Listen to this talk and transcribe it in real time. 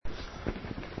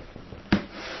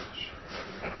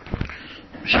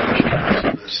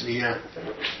اصلیه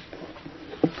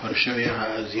پاراشای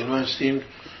هازینو هستیم،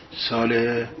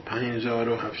 سال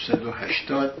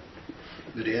 5780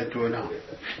 بریت اولا.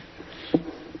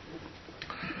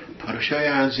 پاراشای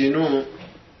هازینو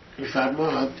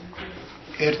میفرماد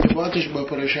ارتباطش با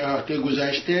پاراشای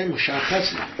گذشته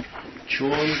مشخصه،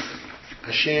 چون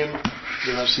هشم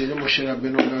به وسیله موشه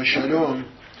ربنا شلوم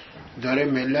داره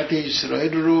ملت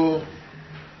اسرائیل رو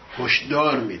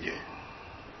هشدار میده،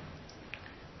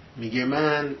 میگه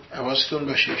من حواستون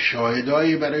باشه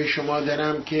شاهدایی برای شما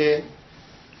دارم که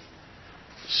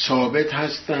ثابت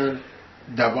هستن،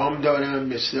 دوام دارن،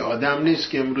 مثل آدم نیست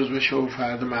که امروز بشه و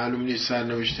فردا معلوم نیست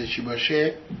سرنوشته چی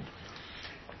باشه.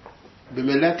 به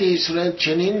ملت اسرائیل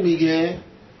چنین میگه،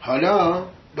 حالا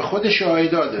به خود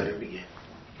شاهدا داره میگه.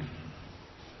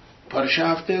 پاراشا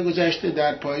هفته گذشته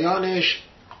در پایانش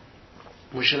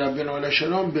موشه ربنا علیه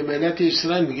السلام به ملت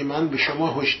اسرائیل میگه من به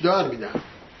شما هشدار میدم،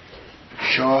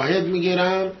 شاهد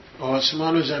میگیرم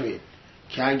آسمان و زمین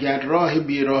که اگر راه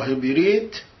بی راه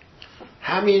برید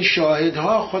همین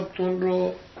شاهدها خودتون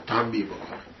رو تنبیه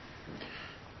بکنن.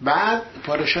 بعد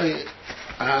پاراشای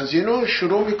هازینو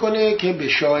شروع میکنه که به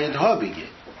شاهدها بگه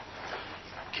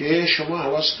که شما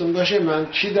حواستون باشه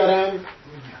من چی دارم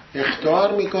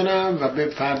اخطار میکنم و به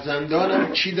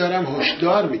فرزندانم چی دارم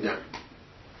هشدار میدم.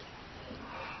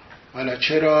 حالا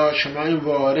چرا شما این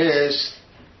وارث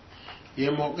یه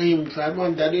موقعی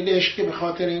میفرمان دلیلش که به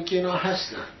خاطر اینکه اینا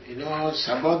هستن، اینا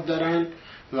ثبات دارن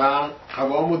و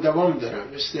قوام و دوام دارن،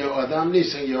 مثل آدم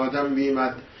نیست. اگه آدم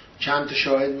میمد چند تا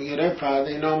شاهد میگیره فردا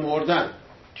اینا مردن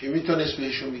که میتونست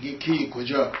بهشون میگه کی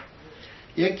کجا.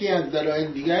 یکی از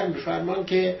دلایل دیگر میفرمان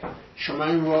که شما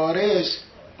این وارث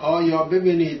آیا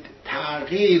ببینید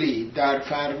تغییری در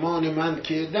فرمان من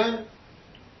کردن،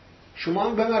 شما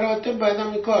به مراتب باید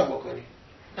هم این کار بکنید،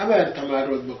 نباید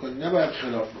تمرد بکنید، نباید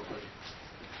خلاف بکنید.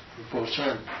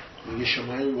 پرسن میگه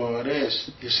شما این وارث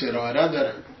اصراره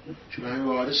دارن، شما این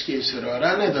وارث که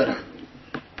اصراره ندارن،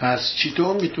 پس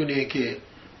چطور میتونه که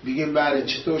بگیم بله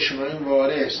چطور شما این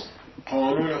وارث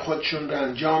قانون خودشون رو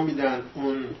انجام میدن،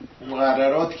 اون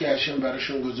مقررات که هشم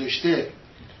براشون گذاشته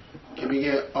که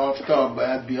میگه آفتاب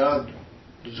باید بیاد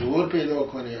ظهور پیدا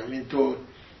کنه، همینطور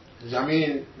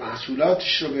زمین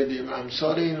محصولاتش رو بده،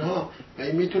 امثال اینها، و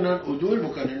این میتونن عدول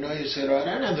بکنن، اینا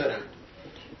اصراره ندارن.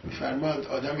 میفرماد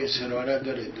آدم اصراره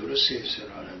داره، درسته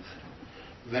اصراره داره،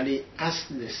 ولی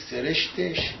اصل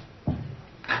سرشتش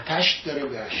آتش داره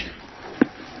به هشم.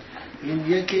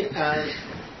 این یکی از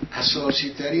اساسی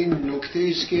ترین نکته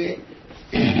است که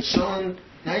انسان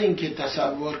نه اینکه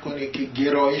تصور کنه که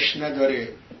گرایش نداره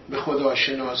به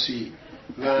خداشناسی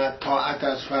و طاعت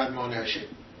از فرمانشه،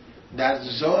 در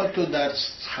ذات و در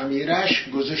خمیرش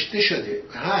گذاشته شده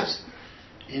و هست،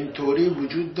 این طوری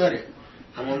وجود داره.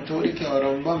 همانطوری که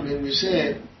آرامبان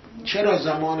می‌نویسه چرا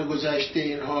زمان گذشته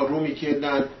اینها رو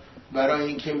میکردن برای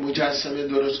اینکه مجسمه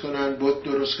درست کنن، بت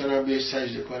درست کنن، بهش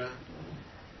سجده کنن.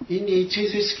 این یه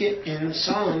چیزیست که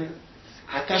انسان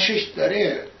آتشش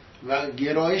داره و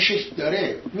گرایشش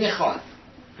داره، میخواد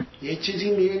یه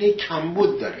چیزی میبینید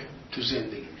کمبود داره تو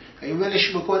زندگی، اگه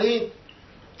ولش بکنید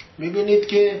میبینید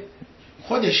که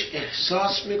خودش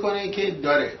احساس میکنه که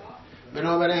داره.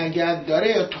 بنابراین اگر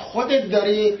داره تو خودت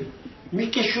داری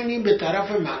میکشونی به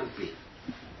طرف منفی،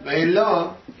 و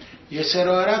الا یه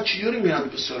سرارت چجوری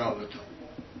میاد به سراغ تو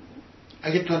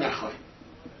اگه تو نخوای؟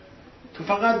 تو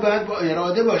فقط باید با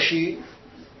اراده باشی،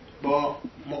 با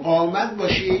مقاومت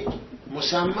باشی،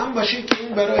 مصمم باشی که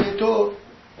این برای تو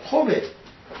خوبه،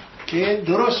 که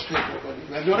درست فکر کنی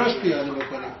و درست پیاده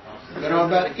بکنی.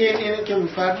 بنابراین اینه که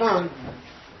میفرمان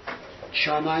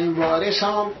شما این وارث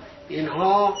هم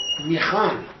اینها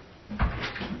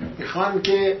میخوان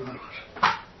که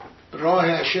راه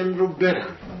هشم رو برن،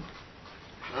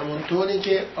 همونطوری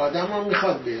که آدم هم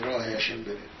میخواد به راه هشم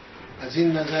بره. از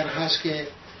این نظر هست که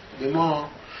به ما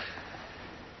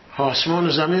آسمان و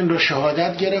زمین رو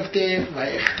شهادت گرفته و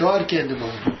اخطار کرده با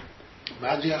اون.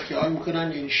 بعضی ها خیال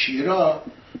میکنن این شیرا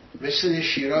مثل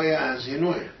شیرای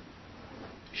هازینوه،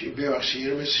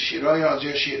 مثل شیرای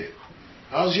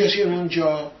آزیا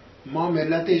اونجا ما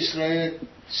ملت اسرائیل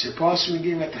سپاس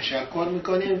میگیم و تشکر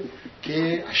میکنیم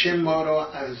که هشم ما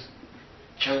را از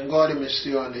چنگال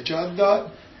مصری‌ها نجات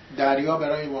داد، دریا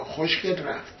برای ما خشک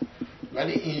رفت.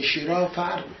 ولی این شیرا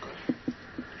فرق میکنه،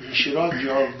 این شیرا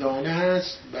جاودانه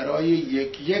هست برای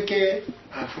یک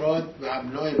افراد و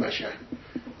ابنای بشر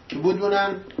که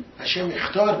بدونن هشم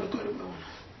اخطار میکنه به اون.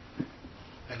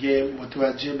 اگه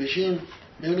متوجه بشیم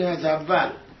میبینیم از اول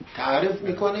تعریف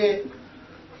میکنه،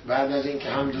 بعد از اینکه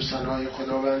حمد و ثنای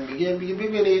خداوند میگه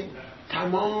ببینید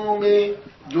تمام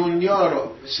دنیا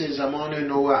رو مثل زمان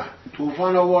نوح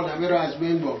طوفان آورد، همه رو از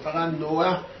بین برد، فقط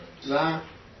نوح و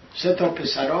 3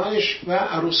 پسرانش و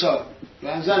عروسا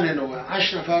و زن نوح،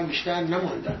 8 نفر بیشتر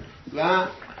نماندن. و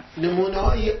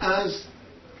نمونه‌ای از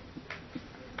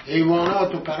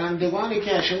حیوانات و پرندگانی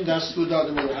که هشم دستور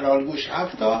داده بود، حلال گوش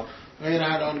 7 تا، غیر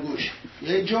حلال گوش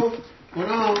 1 جفت.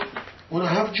 اونا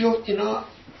 7 جفت، اینا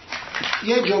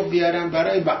 1 جفت بیارن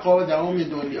برای بقا و دوام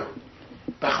دنیا.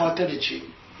 به خاطر چی؟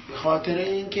 به خاطر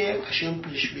اینکه هشم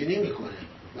پیش بینی میکنه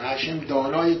و هشم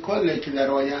دانای کله که در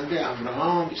آینده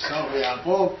ابراهام، اسحاق و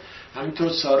یعقوب، همینطور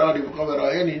سارا، ربقا و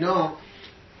راهیل، اینا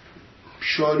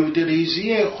شالود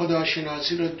ریزی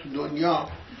خداشناسی رو تو دنیا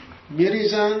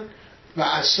میریزن و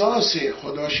اساس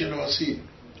خداشناسی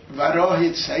و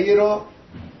راه صحیح رو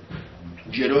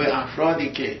جلوی افرادی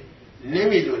که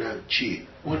نمیدونن چی،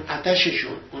 اون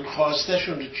آتششون، اون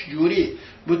خواستشون رو چجوری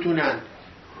بتونن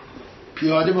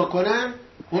پیاده بکنن،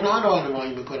 اونها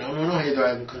راهنمایی میکنن، اونها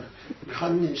هدایت میکنن.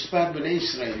 میخوان نسبت به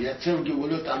اسرائیل یتم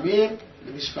گولوت امیر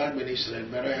نسبت به اسرائیل،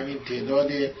 برای همین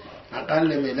تعداد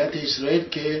اقل ملت اسرائیل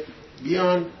که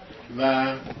بیان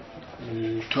و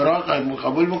تورا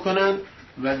قبول بکنن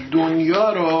و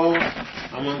دنیا رو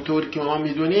همانطور که ما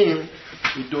میدونیم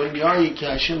دنیایی که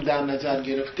هشم در نظر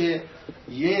گرفته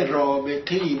یه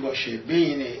رابطه‌ای باشه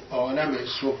بین عالم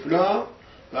سفلا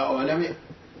و عالم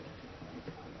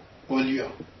علیا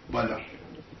بالا،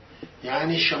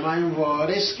 یعنی شما این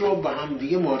وارث رو به هم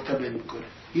دیگه مرتبط میکنه.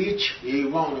 هیچ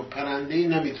حیوان و پرنده‌ای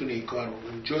نمیتونه این کار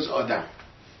بکنه جز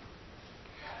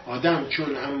آدم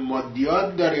چون هم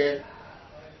مادیات داره،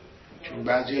 چون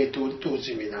بعضی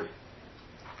توضیح میدم،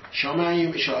 شما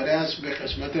این اشاره است به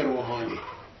قسمت روحانی،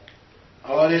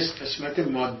 وارث قسمت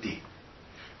مادی.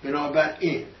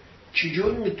 بنابراین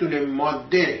چجور میتونه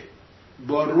ماده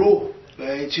با روح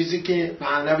و چیزی که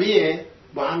معنویه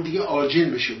با هم دیگه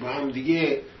آجین بشه، با هم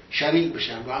دیگه شریک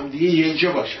بشن، با هم دیگه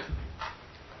یکجا باشن؟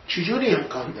 چجوری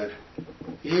امکان داره؟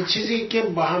 یه چیزی که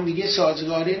با هم دیگه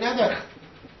سازگاری ندارن،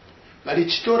 ولی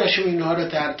چطورش اینها رو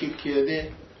ترکیب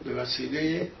کرده؟ به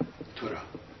وسیله تورا.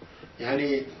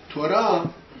 یعنی تورا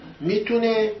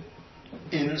میتونه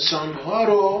انسانها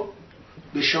رو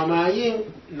به شماییم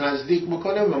نزدیک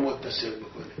بکنه و متصل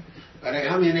بکنه. برای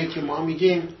همینه که ما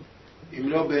میگیم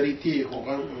املا بریتی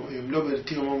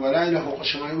همون ولایل حقوق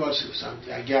شمایی واصل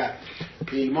سمتی. اگر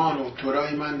پیمان و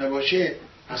تورای من نباشه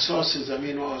اساس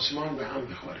زمین و آسمان به هم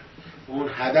بخوره، اون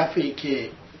هدفی که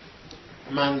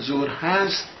منظور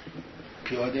هست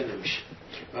پیاده نمیشه.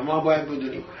 و ما باید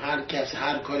بدونیم هر کس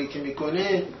هر کاری که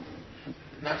میکنه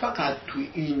نه فقط تو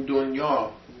این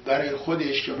دنیا برای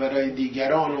خودش که برای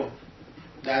دیگران و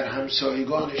در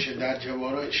همسایگانش در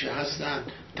جوارش هستن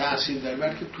تأثیر داره،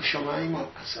 بلکه تو شماعی ما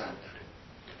اثر داره.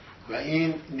 و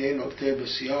این نکته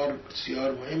بسیار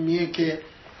بسیار مهمیه که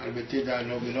البته در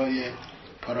لابلای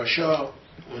پاراشا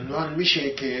عنوان میشه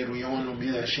که روی اون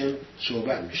امیدشن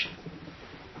صحبت میشه.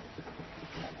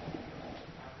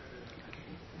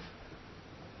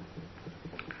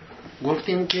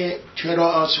 گفتیم که چرا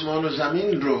آسمان و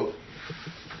زمین رو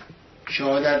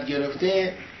شهادت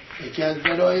گرفته. یکی از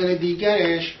دلایل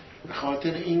دیگرش به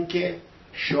خاطر اینکه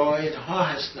شاهدها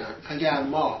هستن. اگر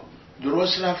ما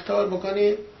درست رفتار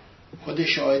بکنیم خود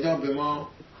شاهدها به ما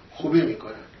خوبی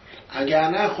میکنن، اگر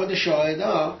نه خود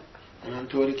شاهدها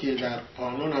همونطوری که در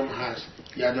قانون هم هست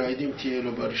یدایدیم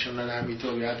تیلو بارشان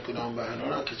نمیتو بیاد کدام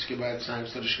بهرانا، کسی که باید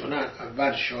سنگسارش کنن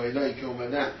اول شاهدایی که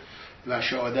اومدن و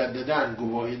شهادت دادن،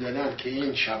 گواهی دادن که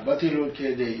این شباتی رو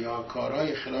کرده یا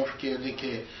کارهای خلاف کرده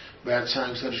که باید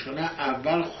سنگسارش کنن،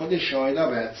 اول خود شاهدها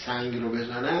باید سنگ رو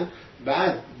بزنن،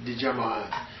 بعد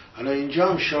جماعت. حالا اینجا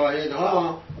هم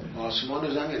شاهدها آسمان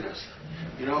و زمین هستن،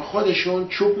 اینا خودشون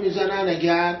چوب میزنن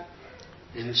اگر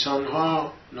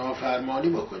انسانها نافرمانی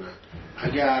بکنن،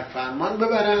 اگر فرمان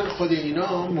ببرن خود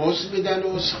اینا مزد میدن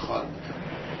و سخار میدن.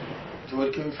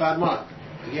 طور که میفرماد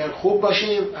اگر خوب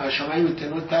باشیم شمایی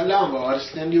میتنود تلم و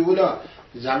آرستن دیولا،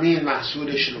 زمین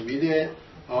محصولش رو میده،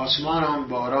 آسمان هم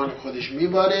باران خودش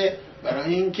میباره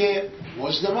برای اینکه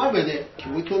مزد ما بده که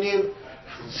میتونیم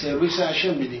سرویس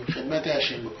هشم بدیم، خدمت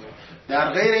هشم بکنیم.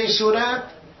 در غیر این صورت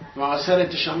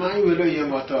معاصرت شمایی ولوی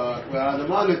مطار و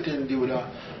آدمالتن دیولا،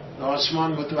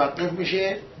 آسمان متوقف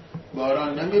میشه،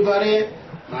 باران نمیباره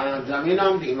و زمین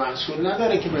هم دیگه محصول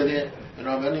نداره که بده،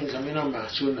 بنابراین زمین هم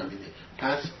محصول نمیده.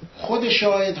 پس خود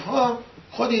شاهدها،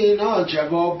 خود اینا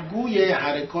جوابگوی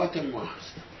حرکات ما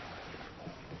هست.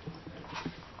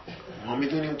 ما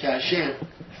میدونیم که هشم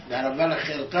در اول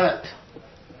خلقت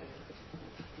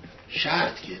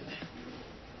شرط کرده،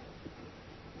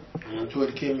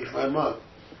 همونطور که میفرماد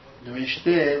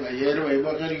نوشته و یه روی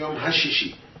باقر یوم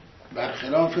هشیشی،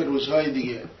 برخلاف روزهای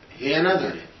دیگه هی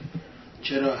نداره.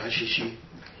 چرا هشیشی؟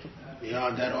 یا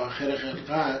در آخر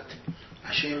خلقت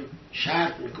هشم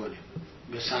شرط میکنه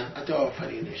به صنعت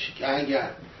آفرینش که اگر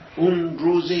اون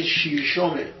روز 6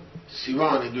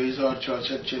 سیوان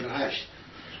 2448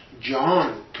 جهان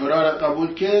تورا را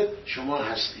قبول کرد شما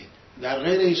هستید. در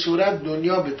غیر این صورت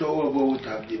دنیا به تو و به او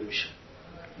تبدیل میشه.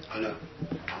 حالا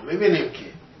ما میبینیم که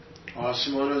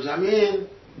آسمان و زمین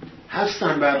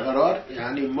هستن برقرار،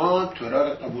 یعنی ما تورا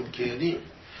را قبول کردیم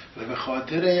و به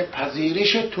خاطر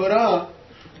پذیرش تورا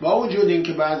با وجود این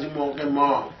که بعضی موقع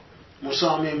ما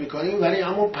مسامحه میکنیم ولی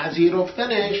اما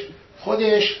پذیرفتنش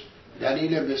خودش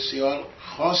دلیل بسیار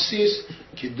خاصی است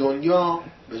که دنیا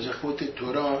به زخوت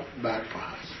تورا برپا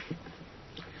هست.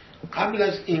 قبل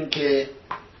از اینکه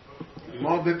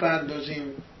ما بپردازیم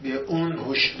به اون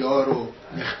هشدار و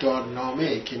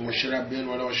اخطارنامه که مشرف بن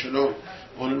ولاشلم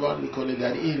عنوان میکنه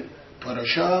در این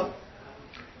پاراشا،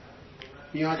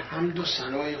 میاد حمد و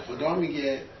ثنای خدا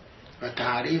میگه و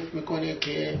تعریف میکنه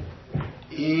که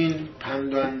این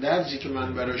پند و اندرزی که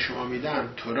من برای شما میدم،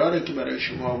 تورا رو که برای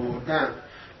شما آوردم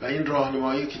و این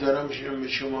راهنمایی که دارم به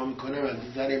شما میکنه و از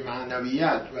نظر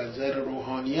معنویت و از نظر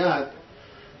روحانیت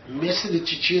مثل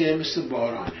چیه؟ مثل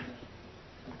بارانه.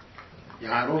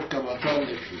 یعرف کماتال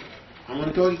نفی.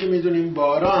 همونطوری که میدونیم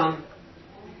باران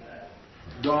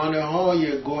دانه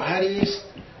های گوهری است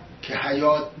که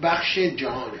حیات بخش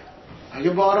جهانه. اگه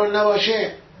باران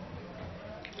نباشه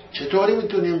چطوری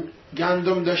میتونیم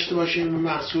گندم داشته باشیم،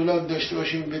 محصولات داشته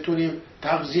باشیم، بتونیم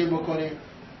تغذیه بکنیم؟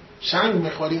 سنگ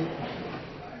میخوریم،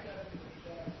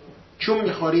 چون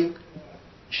میخوریم،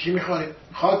 چی میخوریم؟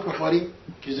 خاک میخوریم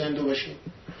که زنده باشیم.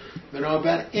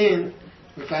 بنابراین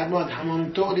میفرماد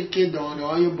همونطوری که دانه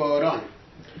های باران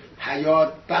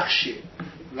حیات بخشه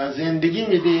و زندگی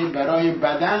میده برای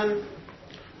بدن،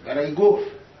 برای گفت،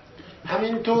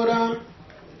 همینطورم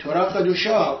تورا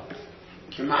قدوشا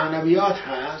که معنویات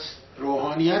هست،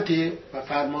 روحانیت و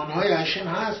فرمانهای هشم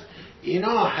هست،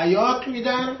 اینا حیات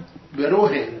میدن به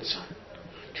روح انسان.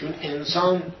 چون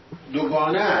انسان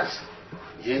دوگانه است،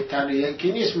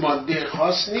 یکی نیست، ماده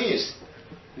خاص نیست،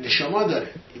 نشما داره.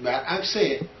 برعکس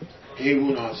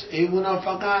حیوان هست، حیوان ها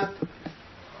فقط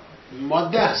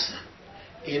ماده هستن،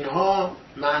 اینها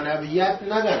معنویت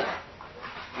ندارن.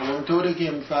 همونطوری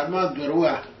که میفرماد به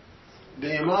روح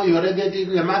به ما یارد دید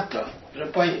لمتا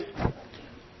رپایی،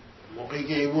 موقعی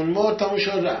که حیوان مرد تموم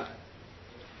شد رفت،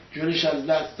 جونش از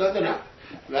دست داد رفت.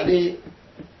 ولی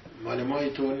مال ما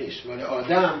اینطور نیست. مال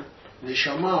آدم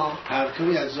نشما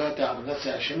پرتوی از ذات اقدس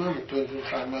هشم، همونطور که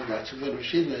فرماد بچه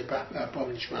بشید و پا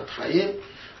نشمت خیل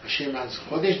هشم از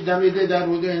خودش دمیده در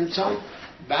روح انسان،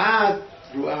 بعد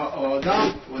روح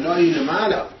آدم اولای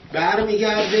لمعلا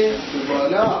برمیگرده به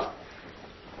بالا،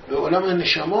 به علم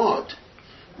نشمات.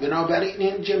 بنابراین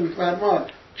اینجا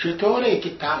میفرماد چطوره که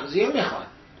تغذیه میخواد.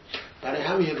 برای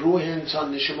همین روح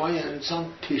انسان، نشمای انسان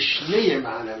تشنه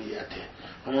معنویته.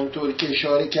 همونطور که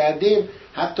اشاره کردیم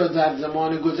حتی در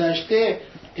زمان گذشته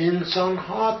انسان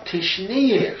ها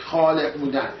تشنه خالق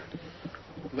بودن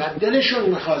و دلشون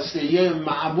میخواسته یه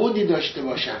معبودی داشته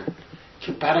باشن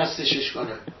که پرستشش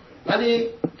کنن، ولی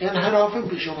انحراف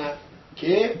پیش اومد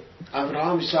که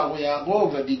ابراهیم، اسحاق و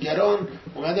یعقوب و دیگران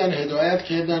اومدن هدایت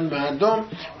کردن مردم.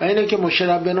 و اینه که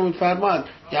مشرف بنو میفرماد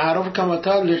یعرف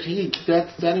کماتال لقی که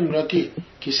در امراتی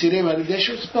که سیره ولیده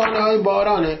شد دانه های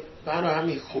بارانه. برای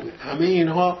همین خوبه. همه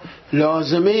اینها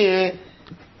لازمه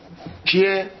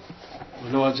چیه؟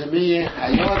 لازمه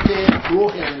حیات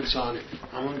روح انسانه.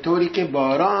 همونطوری که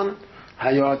باران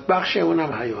حیات بخشه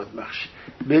اونم حیات بخشه.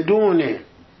 بدون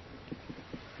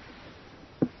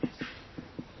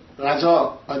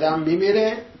غذا آدم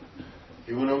میمیره،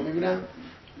 ایونا میمیرن.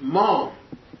 ما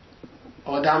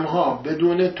آدم ها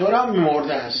بدون تورا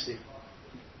مرده هستیم.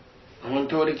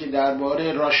 همونطوری که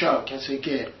درباره راشا کسی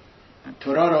که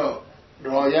تورا را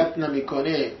رعایت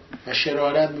نمیکنه و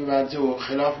شرارت می‌ورزه و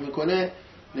خلاف میکنه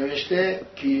نوشته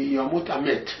که یا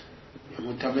متمت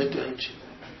این چی؟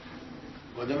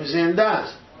 آدم زنده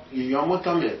است یا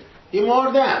متمت، این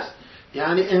مرده است،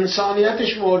 یعنی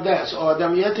انسانیتش مرده است،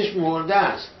 آدمیتش مرده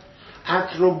است.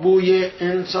 عطر و بوی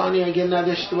انسانی اگه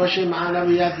نداشته باشه،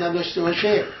 معنویت نداشته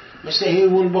باشه، مثل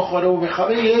حیوان بخوره و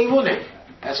بخوابه، حیوانه،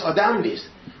 پس آدم نیست.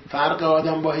 فرق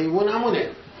آدم با حیوان همونه.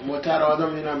 موتر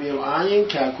آدم این نبی و آین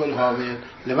که اکل حاوین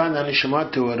لبندن شما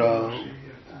تورا.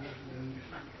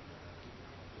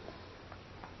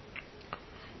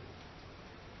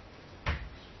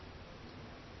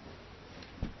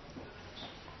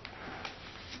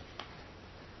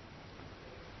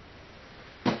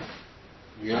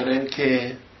 میارن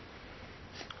که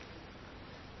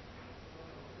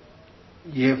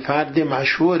یه فرد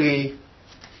مشهوری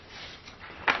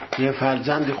یه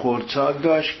فرزند خردسال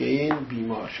داشت که این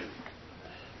بیمار شد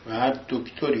و هر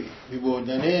دکتری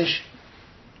میبردنش،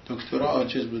 دکترها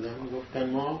عاجز بودن، گفتن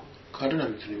ما کار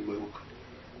نمیتونیم بکنیم.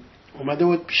 اومده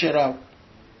بود پیش رب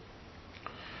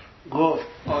گفت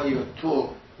آیا تو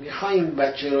میخوای این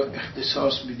بچه رو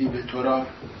اختصاص بدی به تورا؟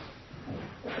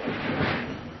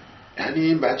 یعنی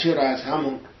این بچه رو از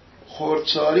همون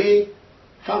خردساری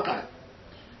فقط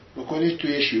بکنید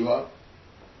توی شیوا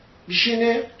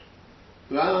بشینه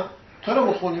و تورا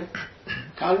بخونه،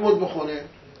 تلمود بخونه،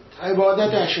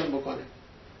 عبادت هشم بکنه،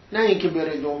 نه اینکه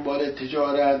بره دنبال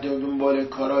تجارت، دنبال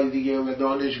کارهای دیگه و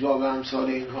دانشگاه و امثال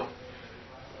اینها.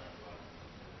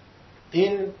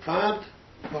 این فرد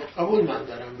قبول من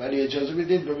دارم، ولی اجازه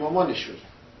بدید به مامانش بگم.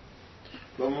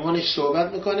 با مامانش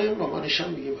صحبت میکنه، مامانش هم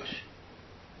میگه باشه،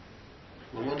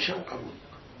 مامانش هم قبول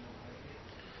میکنه.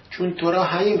 چون تورا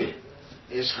حیمه،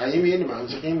 از حیم یعنی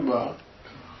منزقیم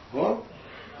با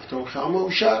اتون خامه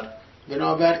اوشار.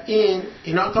 بنابراین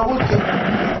اینا قبول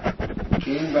کرد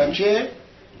که این بچه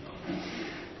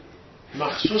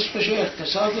مخصوص بشه،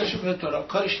 اختصاص داشته به تورا،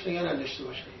 کارش دیگه نداشته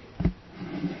باشه.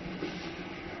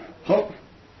 خب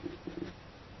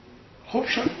خوب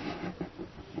شد،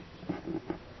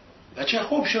 بچه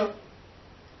خوب شد.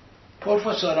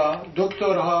 پروفسورها،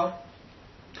 دکترها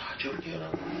تعجب کردن،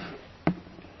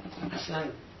 اصلا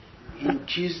این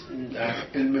چیز در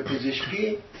علم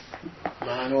پزشکی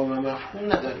معنا و مفهوم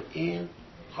نداره، این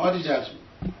خارج از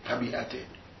طبیعته،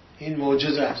 این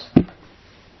معجزه است.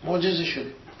 معجزه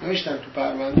شده. نوشتن تو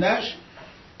پروندهش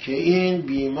که این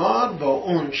بیمار با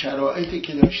اون شرایطی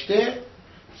که داشته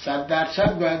 100%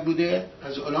 باید بوده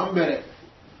از علام بره،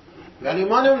 ولی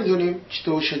ما نمیدونیم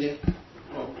چطور شده.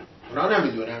 اونا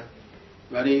نمیدونن،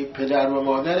 ولی پدر و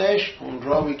مادرش اون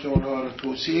راوی که اونها رو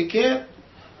توصیه که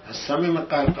از صمیم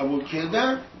قلب قبول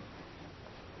کردن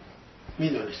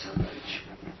میدونستن برای چی.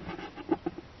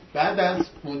 بعد از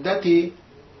مدتی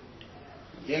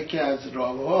یکی از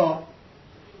راوها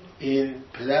این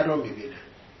پدر رو میبینه،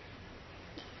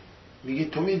 میگه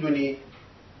تو میدونی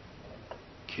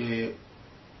که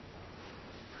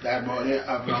درباره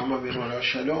ابراهیم بن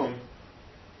شلوم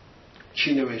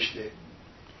چی نوشته؟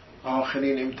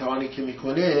 آخرین امتحانی که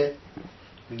میکنه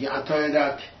میگه عطای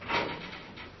دت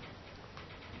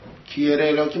کیره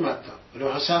الاکی متا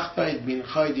رو سخت باید بین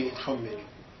خواهی دید خواهم بریم.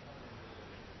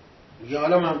 میگه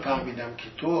حالا من فهمیدم که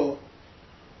تو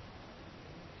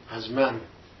از من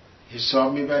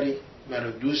حساب میبری، من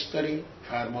رو دوست داری،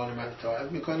 فرمان من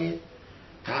اطاعت میکنی،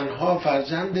 تنها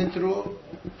فرزندت رو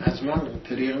از من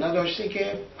طریق نداشته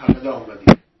که عقده آمدی.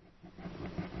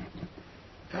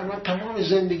 تمام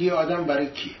زندگی آدم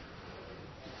برای کی؟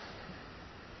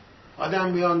 آدم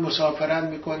میان مسافرت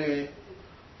میکنه،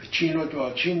 به چین و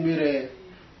تو چین میره،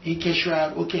 این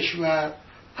کشور او کشور،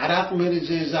 عرق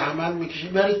میریزه، زحمت میکشه،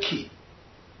 برای کی؟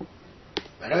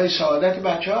 برای سعادت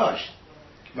بچه هاش.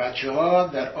 بچه ها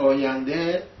در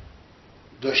آینده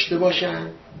داشته باشن،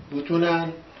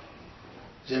 بتونن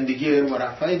زندگی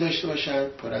مرفهی داشته باشن،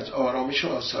 پر از آرامش و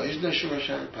آسایش داشته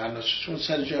باشن، پرناسشون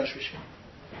سر جاش بشه.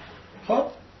 خب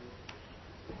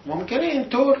ممکنه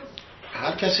اینطور،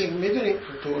 هر کسی میدونیم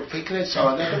اینطور فکر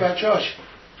سعادت بچه هاش.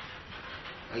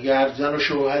 اگر زن و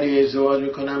شوهری ازدواج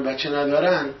میکنن بچه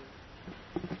ندارن،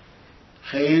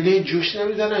 خیلی جوش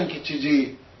نمیزنن که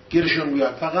چیزی گیرشون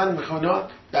بیاد، فقط میخوان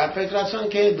در فکر هستن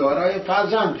که دارای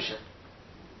فرزند بشن.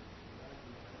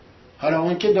 حالا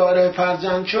اون که دارای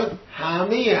فرزند شد،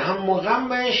 همه هم و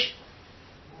غمش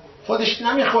خودش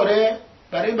نمیخوره،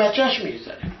 برای بچهش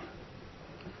میذاره.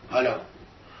 حالا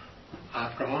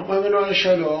ابراهیم بن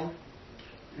شلوم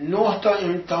 9 تا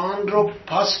امتحان رو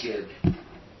پاس کرده.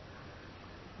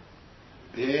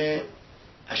 به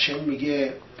هشم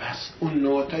میگه پس اون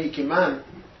 9 تایی که من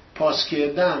پاس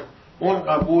کردم اون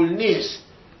قبول نیست،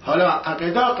 حالا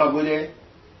عقیده قبوله؟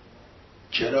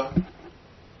 چرا؟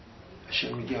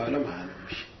 هشم میگه حالا معلوم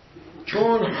میشه،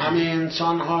 چون همه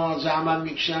انسان ها زحمت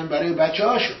میکشن برای بچه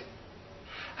هاشون.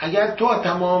 اگر تو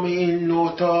تمام این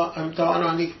 9 تا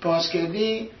امتحانانی که پاس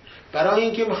کردی برای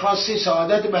اینکه میخواستی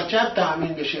سعادت بچه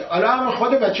تأمین بشه، حالا هم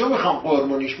خود بچه میخوام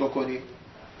قربونیش بکنی.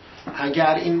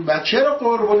 اگر این بچه رو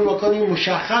قربانی بکنی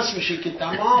مشخص میشه که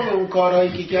تمام اون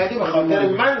کارهایی که کردی به خاطر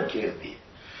من کردی،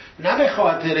 نه به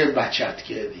خاطر بچت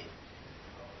کردی،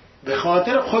 به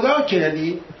خاطر خدا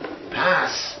کردی.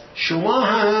 پس شما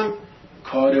هم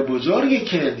کار بزرگی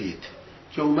کردید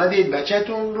که اومدید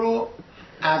بچه‌تون رو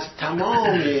از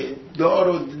تمام دار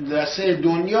و دسته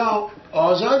دنیا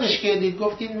آزادش کردید.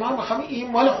 گفتید ما میخوام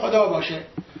این مال خدا باشه،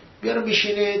 بیارو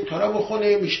بشینه، تورا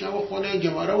بخونه، میشنا بخونه،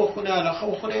 گمارا بخونه، علاقه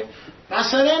بخونه،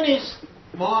 مسئله نیست،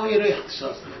 ما این رو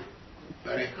اختصاص داریم.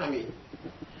 برای همین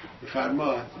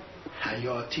میفرماد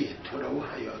حیاتی، تورا و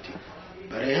حیاتی.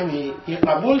 برای همین این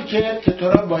قبول کرد که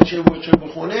تورا باچه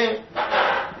بخونه،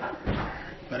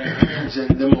 برای همین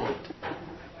زنده موند.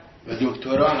 و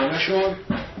دکترها همشون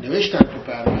نوشتن تو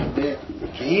پرونده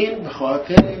که این به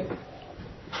خاطر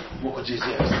معجزه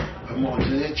است. و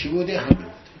معجزه چی بوده؟ همین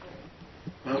بوده.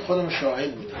 من خودم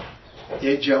شاهد بودم.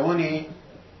 یه جوانی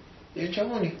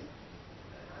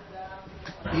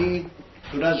این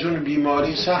تو از اون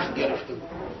بیماری سخت گرفته بود،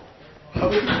 خب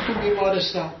تو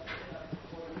بیمارستان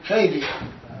خیلی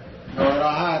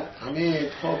ناراحت، همه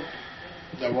خب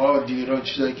دوا و دیر و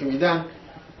چیزایی که میدن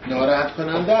ناراحت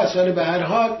کننده است، ولی به هر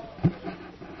حال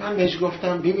من بهش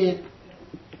گفتم ببین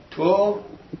تو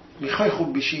میخوای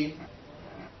خوب بشی؟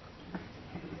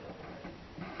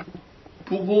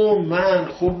 بگو من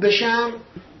خوب بشم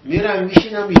میرم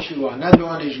میشینم یشیوا، نه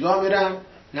دانشگاه میرم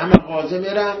نه مغازه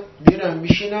میرم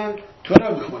میشینم تو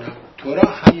را میخونم، تو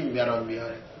را همین برام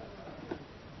میاره.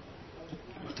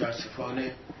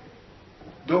 متاسفانه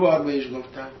 2 بار بهش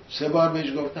گفتم، 3 بار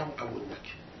بهش گفتم، قبول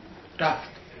نکرد، رفت.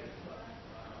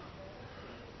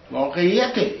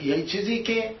 واقعیته، یه چیزی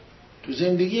که تو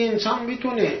زندگی انسان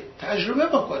میتونه تجربه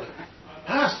بکنه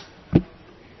هست.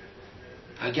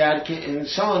 اگر که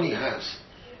انسانی هست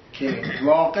که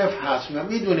واقف هست و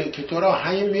میدونه که تو را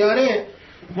همین میاره،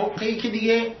 موقعی که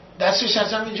دیگه دستش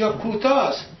از همینجا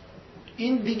کوتاست،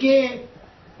 این دیگه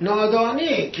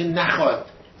نادانه که نخواد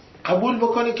قبول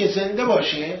بکنه که زنده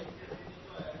باشه،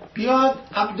 بیاد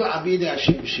عبد و عبید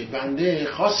اشی بشه، بنده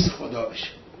خاص خدا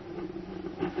بشه.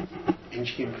 این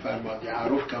که میفرماد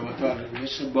عروف کمتال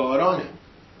مثل بارانه،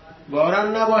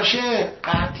 باران نباشه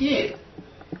قحطیه.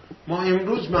 ما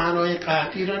امروز معنای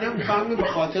قحطی رو نمیفهمیم به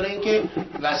خاطر اینکه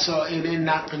وسایل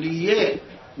نقلیه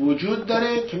وجود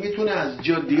داره که میتونه از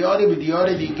دیار به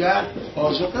دیار دیگر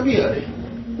آذوقه بیاره،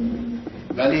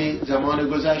 ولی زمان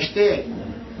گذشته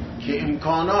که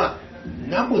امکانات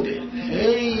نبوده،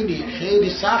 خیلی خیلی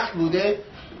سخت بوده،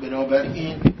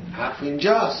 بنابراین حرف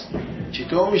اینجاست.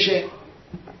 چطور میشه؟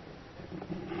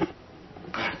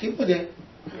 قحطی بوده،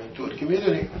 همونطور که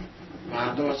میدونیم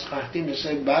مردم از قحطی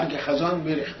مثل برگ خزان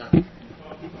میریختن.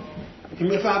 این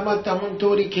میفرماد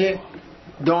همونطوری که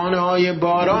دانه های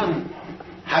باران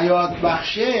حیات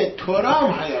بخشه، تو را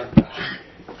هم حیات بخش.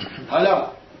 حالا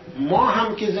ما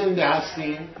هم که زنده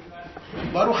هستیم،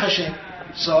 باروخشه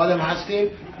سالم هستیم،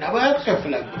 نباید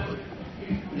غفلت بکنیم،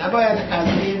 نباید از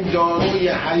این داروی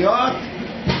حیات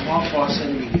ما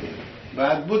فاصله بگیریم.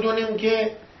 باید بدونیم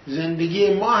که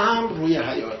زندگی ما هم روی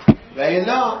حیات و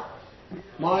الا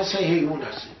ما مثل حیوان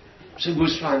هستیم، مثل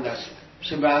گوسفند هستیم،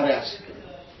 مثل بره هستیم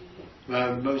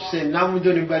و مثل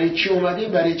نمیدونیم برای چی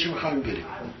اومدیم، برای چی میخوایم بریم.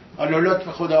 حالا لطف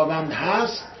خداوند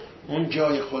هست، اون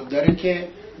جای خود داره که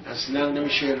اصلا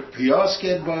نمیشه قیاس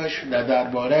کرد باش و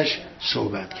دربارش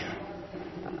صحبت کرد.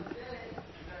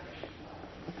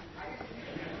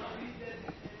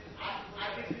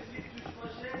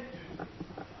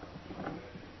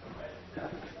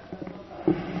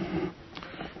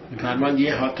 فرمان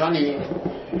یه حاتانی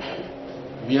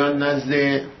میاد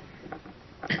نزد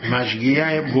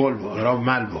مشگیه بولبو را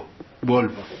ملبو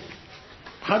بولبو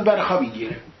خواهد برای خوابی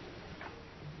گیره.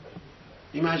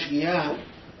 این مشگیه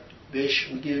بهش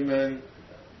میگه من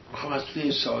میخوام از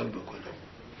توی سوال بکنم.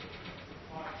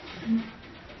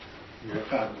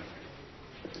 فرمان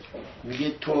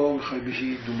میگه تو میخوای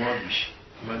بشی دوماد بشی،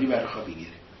 اومدی برای خوابی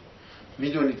گیره.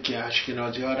 میدونید که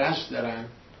اشکنازی ها رسم دارن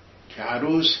که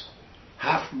عروس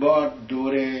 7 بار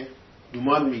دور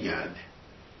دوماد میگرده.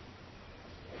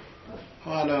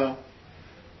 حالا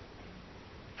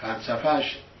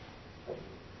فلسفهش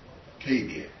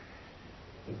خیلیه.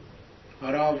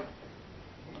 حالا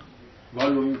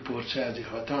والو میپرسه از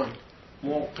خاتان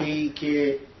موقعی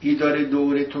که ای داره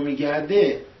دور تو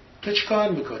میگرده تو چی کار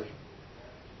میکنی؟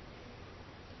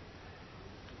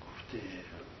 گفته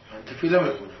من تفیله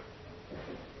میخونم.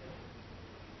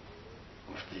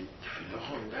 گفته تفیله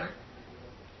خوندن؟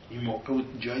 این موقع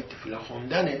جای تفیله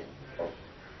خوندنه؟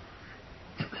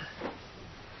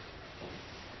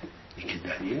 این که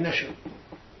دلیل نشد.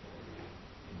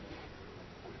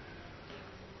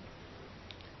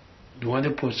 دوماد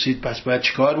پرسید پس باید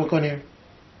چی کار بکنیم؟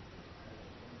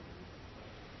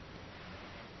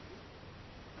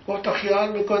 گفت تو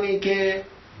خیال میکنی که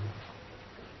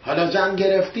حالا زن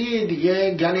گرفتی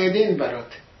دیگه گنیدین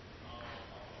برات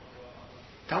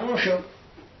تموم شد،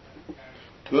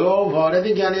 تو وارد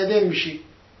گنیدین میشی.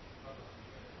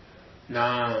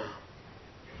 نه،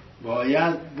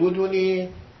 باید بدونی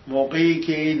موقعی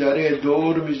که داره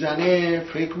دور میزنه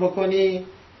فکر بکنی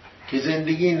که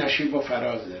زندگی نشیب و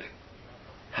فراز داره.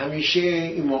 همیشه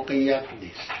این موقعیت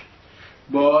نیست.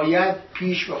 باید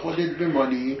پیش به خودت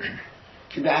بمانی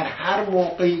که در هر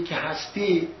موقعی که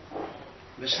هستی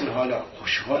مثل حالا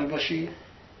خوشحال باشی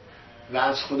و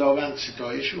از خداوند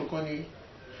ستایش بکنی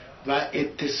و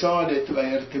اتصالت و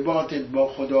ارتباطت با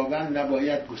خداوند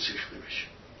نباید گسسته بشه.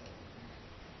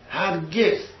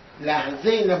 هرگز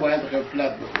لحظه نباید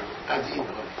غفلت بکنی از این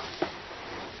حال.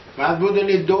 بعد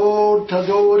بدونی دور تا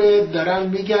دور دارن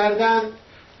میگردن،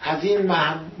 از این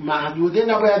محدوده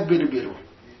نباید بری بیرون.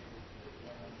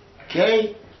 کی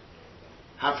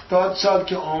 70 سال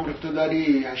که عمر تو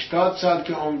داری، 80 سال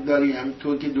که عمر داری،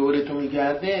 همینطور که دور تو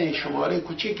میگرده شماره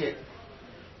کوچیکه،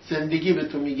 زندگی به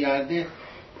تو میگرده،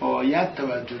 باید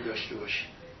توجه داشته باشی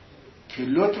که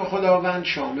لطف خداوند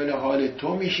شامل حال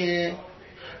تو میشه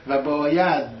و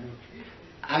باید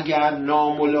اگر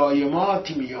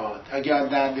ناملایماتی میاد، اگر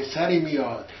دردسری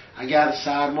میاد، اگر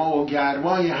سرما و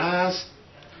گرمایی هست،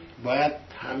 باید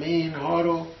همه اینها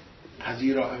رو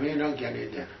پذیرا، همه اینا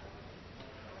گنیدن.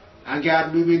 اگر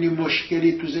ببینی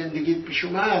مشکلی تو زندگیت پیش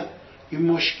اومد،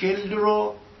 این مشکل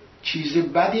رو چیز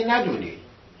بدی ندونی،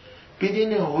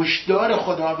 بدین هشدار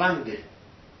خداونده.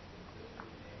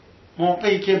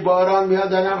 موقعی که باران میاد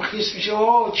دلم خیس میشه،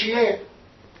 اوه چیه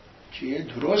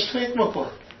درست فکر میکن.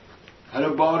 حالا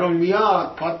بارون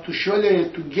میاد پات تو شله،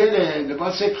 تو گله،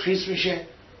 لباست خیس میشه،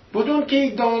 بدون که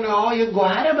این دانه های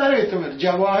گوهر برای تو بره،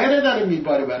 جواهر داره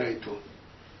میباره برای تو.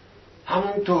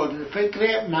 همونطور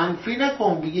فکر منفی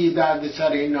نکن بگی درد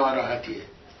سر این ناراحتیه،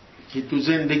 که تو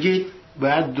زندگی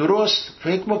باید درست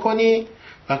فکر میکنی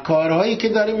و کارهایی که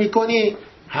داری میکنی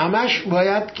همش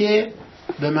باید که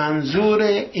به منظور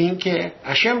این که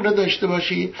هشم رو داشته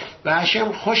باشی و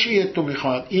هشم خوشی تو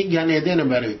میخواد. این گنیدن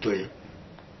برای توی.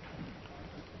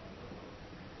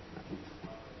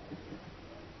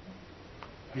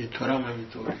 تو هم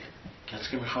همینطوری،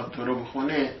 کسی که میخواد تو رو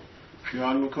بخونه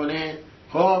خیال میکنه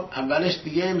خب اولش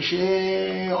دیگه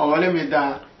میشه عالم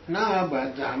ده، نه،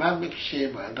 باید زحمت بکشه،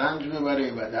 باید رنج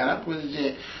ببره، باید عرق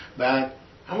بزنه. بعد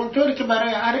همونطوری که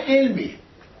برای هر علمی،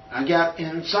 اگر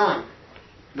انسان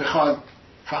بخواد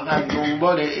فقط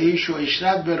دنبال عیش و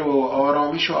عشرت بره و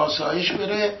آرامش و آسایش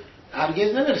بره،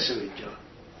 هرگز نمیرسه به اینجا.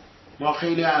 ما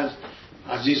خیلی از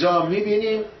عزیزا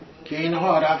میبینیم که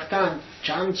اینها رفتن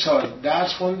چند سال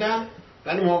درس خوندن،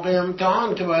 ولی موقع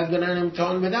امتحان که باید برن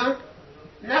امتحان بدن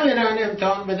نمیرن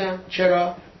امتحان بدن.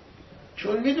 چرا؟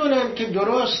 چون میدونن که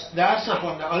درست درس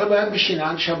نخوندن، حالا باید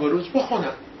بشینن شب و روز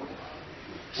بخونن،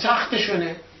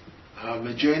 سختشونه،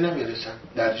 به جای نمیرسن،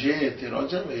 درجه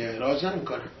اعراض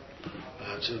نمیکنن.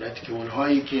 در صورتی که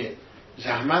اونهایی که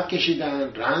زحمت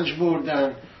کشیدن، رنج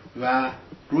بردن و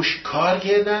روش کار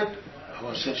کردن،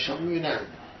 حواصلشون میبینن،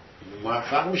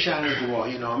 موفق میشن،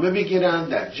 گواهی نامه بگیرن،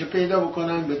 درجه پیدا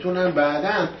بکنن، بتونن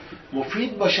بعداً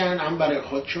مفید باشن، هم برای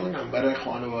خودشون، هم برای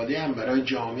خانواده، هم برای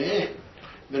جامعه.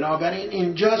 بنابراین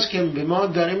اینجاست که به ما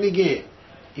داره میگه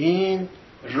این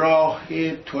راه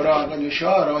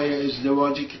تراقلشا، راه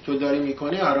ازدواجی که تو داری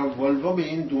میکنی، ولو به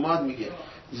این دوماد میگه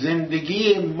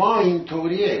زندگی ما این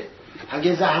طوریه،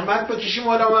 اگه زحمت بکشیم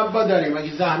ولا منبا داریم،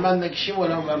 اگه زحمت نکشیم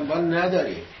ولا منبا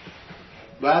نداریم.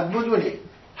 باید بدونی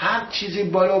هر چیزی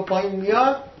بالا و پایین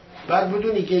میاد، باید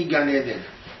بدونی که این گنیدن.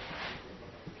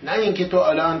 نه اینکه تو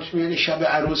الان میانی شب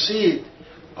عروسی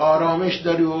آرامش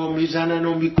داری و میزنن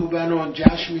و میکوبن و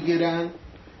جشن میگیرن.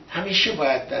 همیشه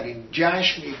باید در این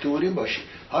جشن اینطوری باشی.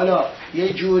 حالا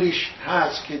یه جوریش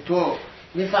هست که تو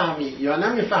میفهمی یا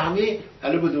نمیفهمی،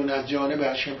 ولی بدون از جانب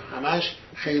هشم همش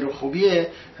خیر و خوبیه،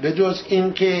 به جز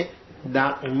این که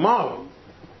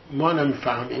ما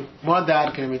نمیفهمیم، ما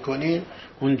درک نمیکنیم،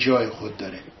 اون جای خود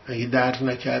داره. اگه درک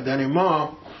نکردن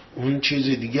ما اون چیز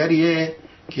دیگریه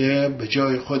که به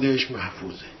جای خودش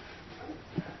محفوظه.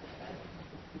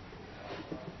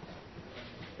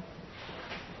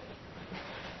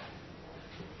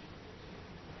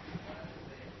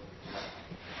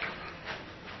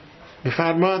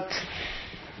 بفرماد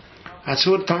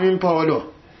اسور تامین پاولو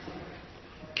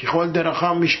که خود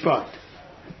درخام میشپاد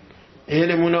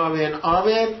علمون آبین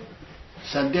آبین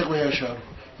صدق و یشارو.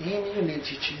 این میدونی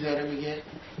چی داره میگه؟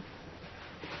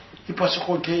 این پاس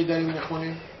خودکهی داریم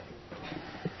میخونیم.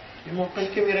 این موقعی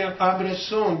که میرن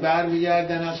قبرستون،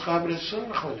 برمیگردن از قبرستون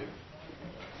میخونیم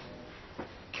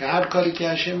که هر کاری که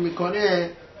هشم میکنه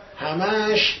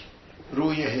همش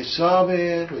روی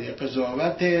حسابه، روی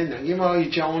قضاوته. نگیم آئی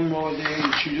جوان مرده،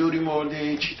 چجوری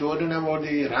مرده، چطور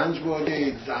نمرده، رنج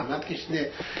برده، زحمت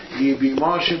کشیده،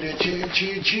 بیمار شده،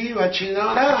 چی و چی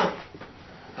نه.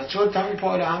 اصلا تمام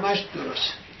پاره همش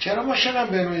درست. چرا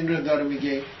مشرب بنو این رو داره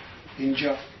میگه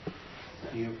اینجا؟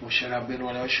 مشرب بنو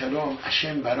علیه السلام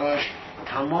هشم براش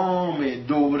تمام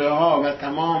دوره ها و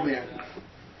تمام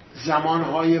زمان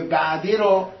های بعدی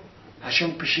رو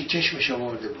هشم پیش چشمش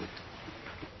آورده بود.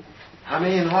 همه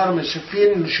اینها رو مثل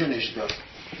فیلم نشونش داد.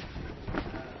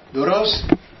 درست؟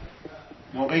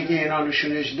 موقعی که اینا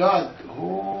نشونش داد،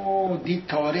 دید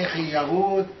تاریخ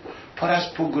یهود پر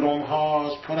از پوگروم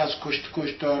هاست، پر از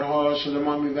کشتار هاست،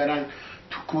 ما میبرن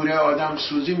تو کوره آدم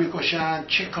سوزی میکشن،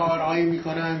 چه کارهایی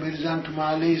میکنن، میریزن تو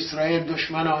محله اسرائیل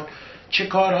دشمنان، چه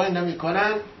کارهایی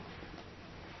نمیکنن.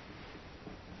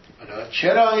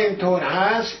 چرا اینطور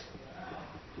هست؟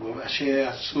 گوشه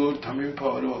از سور تامین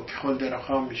پارو که خود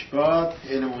درخواه میشباد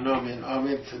علم و نامن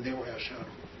آمد صدق و یشار.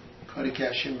 کاری که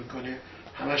هشم میکنه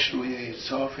همش روی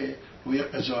انصافه، روی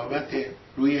قضاوته،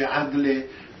 روی عدل.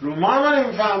 رو ما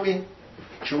نمیفهمیم،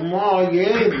 چون ما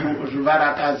یه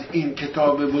ورق از این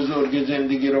کتاب بزرگ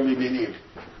زندگی رو میبینیم،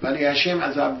 ولی هشم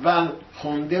از اول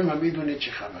خونده و میدونه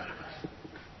چه خبر هست.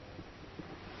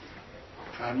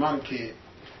 فرمان که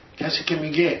کسی که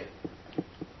میگه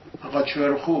آقا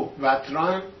چورخو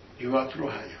وطران یواترو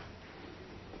هیا،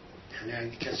 یعنی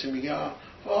اگه کسی میگه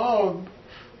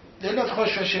دلت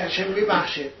خوش باشه هشم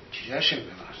میبخشه، چیزی هشم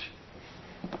میبخشه؟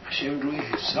 هشم روی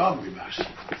حساب میبخشه.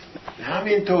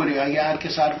 همین طوری اگه هر که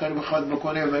سرکار بخواد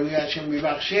بکنه و میگه هشم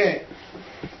میبخشه،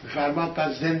 بفرماد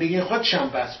پس زندگی خودشم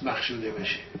بس بخشوده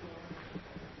بشه.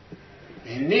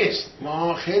 این نیست.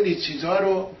 ما خیلی چیزا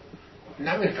رو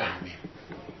نمیفهمیم،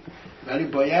 ولی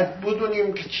باید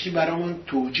بدونیم که چی برامون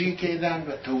توجیه کردن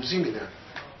و توضیح میدن.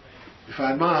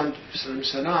 بفرماند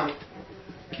مثلا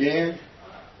که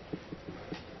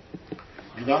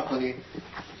نگاه کنید،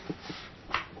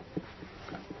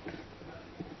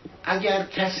 اگر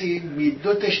کسی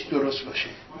میدتش درست باشه،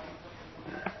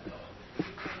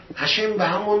 هشم به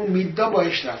همون میدا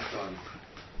باش رفتار میکنه.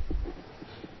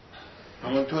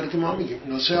 همونطوری که ما میگیم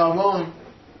نوسه آوان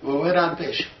و رد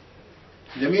پیش،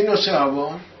 نمی نوسه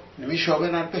آوان نمی شابه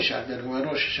رد پیش. در گوه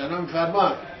روششان هم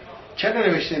فرمان چرا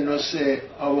نوشته نوسه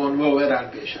آوان و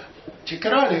رد پیش؟ چه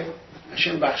کراره؟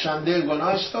 هشم بخشنده گناه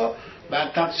است و بر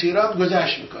تقصیرات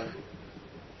گذشت میکنه.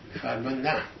 فرمان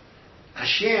نه،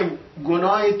 هشم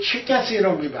گناه چه کسی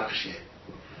رو میبخشه؟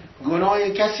 گناه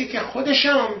کسی که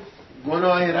خودشم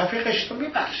گناه رفیقش رو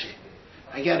میبخشه.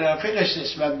 اگر رفیقش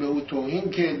نسبت به او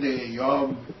توهین کرده یا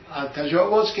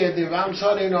تجاوز کرده و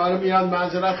امثال اینا رو میاد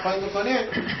معذرت خواهی میکنه،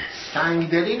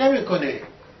 تنگدلی نمیکنه،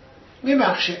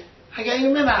 میبخشه. اگر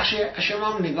این میبخشه، هشم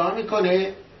هم نگاه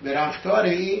میکنه به رفتار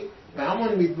ای به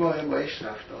همون میدباه باش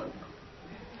رفتار میکنه.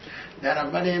 در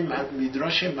اول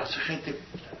میدراش مسخت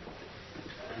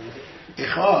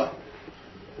اخار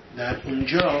در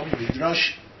اینجا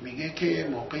میدراش میگه که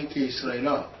موقعی که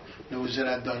اسرائیل‌ها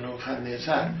نوزردان و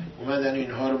خندنسر اومدن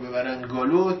اینها رو ببرن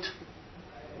گالوت،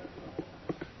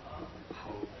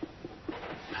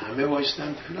 همه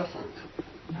وایستن تفیلا خوندن،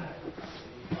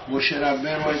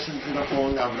 مشربه وایستن تفیلا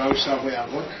خوندن، ابراهیم صاحب و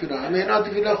یعقوب تفیلا، همه اینا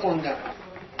تفیلا خوندن.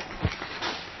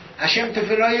 هشم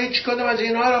تفیلای هیچ کدوم از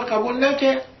اینها رو قبول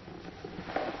نکرد.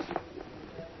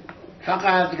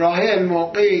 فقط راحل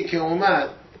موقعی که اومد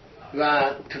و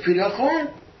تفیلا خوند،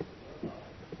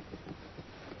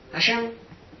 هشم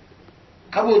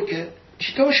قبول کرد.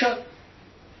 چطور شد؟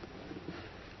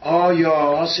 آیا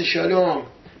آس شلوم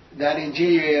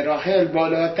درجه راحل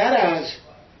بالاتر از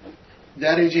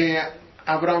درجه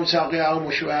ابراهیم ساقی و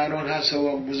مشوهرون هست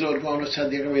و بزرگان و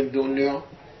صدیقین دنیا؟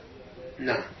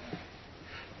 نه،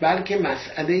 بلکه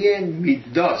مسئله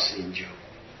میداست. اینجا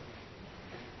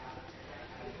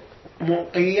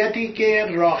موقعیتی که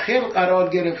راحل قرار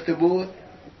گرفته بود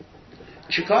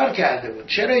چیکار کرده بود؟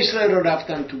 چرا اسرائیل رو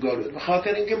رفتن تو گالوت؟ به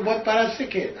خاطر اینکه بت پرستی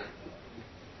کردن.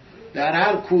 در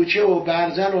هر کوچه و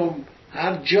برزن و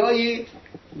هر جایی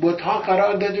بت‌ها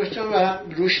قرار داشتن و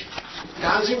روش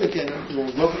تعظیم می‌کردن.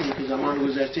 گفتیم که زمان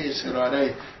گذشته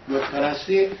اسرائیل بت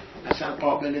پرستی اصلا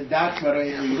قابل درک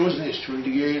برای امروز نیست، چون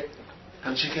دیگه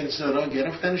همچه که انسان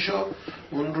گرفتنش و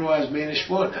اون رو از بینش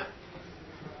بردن.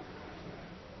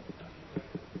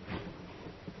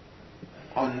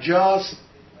 آنجاست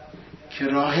که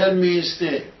راحل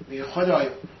میسته، میگه خدایا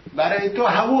برای تو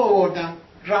هوا آوردن،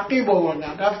 رقیب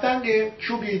آوردن، رفتن که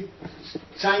چوبی،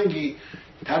 سنگی،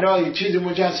 طلایی، چیزی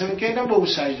مجسمه کردن، به او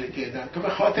سجده کردن. تو به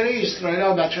خاطر اسرائیل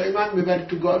ها بچه های من میبری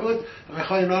تو گالوت و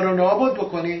میخوای اینا رو نابود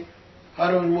بکنی، ها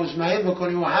رو مزمحل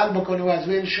بکنی و حل بکنی و از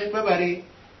بینشون ببری.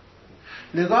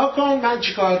 نگاه کن من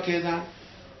چیکار کردم.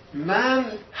 من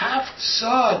 7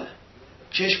 سال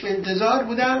چشم انتظار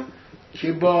بودم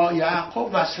که با یعقوب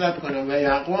وصلت کنم و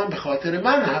یعقوب هم به خاطر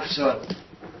من 7 سال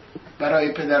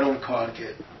برای پدرم کار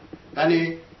کرد،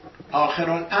 ولی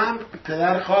آخرالامر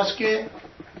پدر خواست که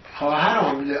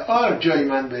خواهرم لعار جای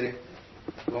من بره.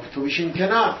 گفت تو بشین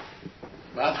کنار،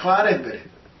 بعد خواهرت بره.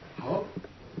 خب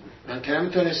من که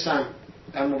نمیتونستم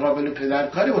در مقابل پدر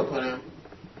کاری بکنم،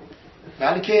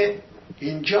 بلکه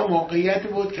اینجا موقعیت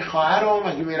بود که خواهرم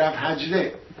اگه میرفت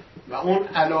حجله و اون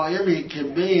علایمی که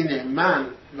بین من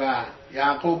و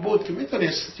یعقوب بود که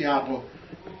میدونست یعقوب،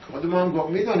 خودم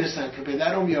هم میدونستن که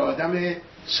پدرم یه آدم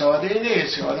ساده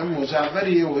نیست، آدم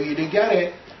مزوریه و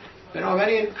حیله‌گره.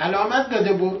 بنابراین علامت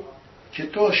داده بود که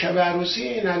تو شب عروسی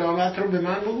این علامت رو به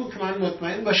من بگو که من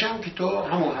مطمئن باشم که تو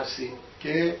همون هستی،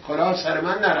 که کلاه سر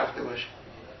من نرفته باشه.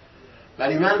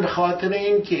 ولی من به خاطر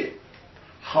این که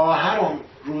خواهرم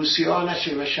روسیا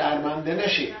نشه و شرمنده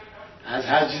نشه از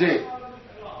حجره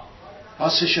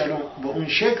آسشارم به اون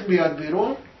شکل بیاد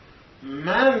بیرون،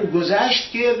 من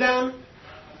گذشت کردم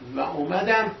و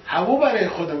اومدم هوا برای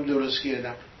خودم درست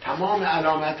کردم. تمام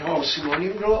علامت ها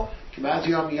آسمانیم رو که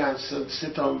بعضی ها میگن 3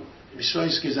 تا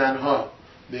میسواییست که زنها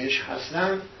بهش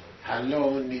هستن، حلا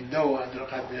و نیدا و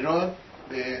ادرقت نراد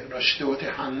به راشده و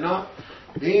تحنا،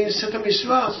 به این 3 تا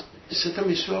میسواست. 3 تا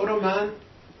میسوا رو من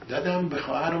دادم به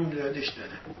خواهرم، یادش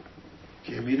دادم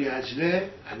که میری عجله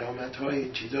علامت های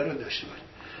این چیزا رو داشته باش.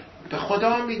 به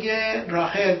خدا میگه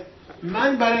راحل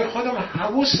من برای خودم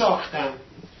هوا ساختم،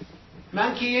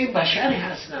 من که یه بشری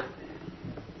هستم،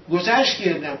 گذشت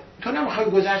کردم، تو نمیخوای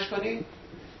گذشت کنی؟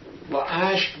 با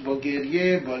عشق، با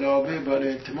گریه، با لابه، با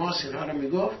التماس اینها رو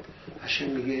میگفت. هشم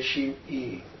میگه شیم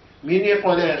ای مینی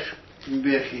قلق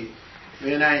بخی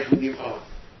بینای خودیم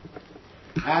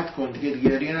قد کن،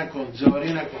 گریه نکن،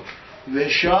 زاری نکن. و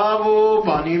شاب و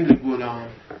بانیم لگولان،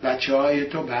 بچه های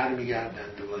تو بر میگردن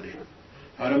دوباره.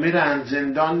 آره میرن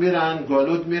زندان، میرن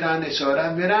گالود، میرن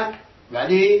اسارت، میرن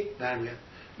ولی برمیاد.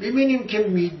 میبینیم که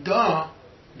میدا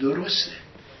درسته.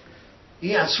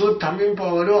 این اصول تمیم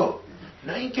پاولو،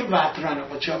 نه اینکه وطرانه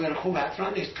خودشا بره. خوب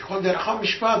وطران نیست که خود درخوا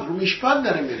میشپاد رو میشپاد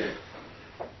داره میره.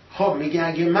 خب میگه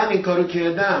اگه من این کارو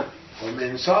کردم، خب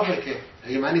انصافه که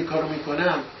اگه من این کارو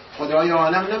میکنم خدای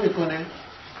عالم نمیکنه؟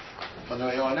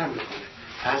 خدای عالم میکنه.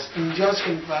 پس اینجاست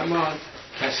که فرمان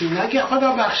کسی نگه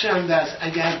خدا بخشنده است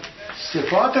اگر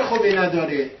صفات خوبی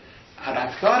نداره،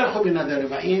 رفتار خوبی نداره.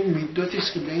 و این میدوتی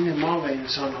است که بین ما و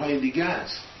انسان‌های دیگه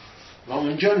است و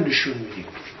اونجا نشون میدیم.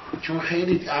 چون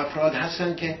خیلی افراد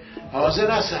هستن که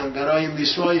حاضر هستن برای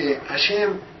میسوای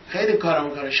هشم خیلی کارا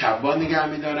میکنن، شبان نگه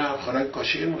میدارن، خوراک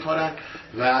کاشیر میخورن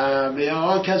و به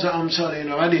آکز امثال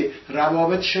اینا، ولی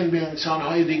روابطشون به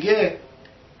انسان‌های دیگه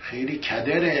خیلی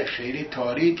کدره، خیلی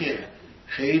تاریکه،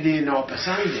 خیلی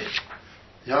ناپسنده.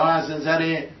 یا از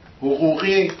نظر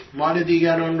حقوقی مال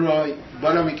دیگران رو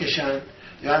بالا میکشن،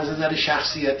 یا از نظر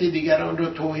شخصیتی دیگران رو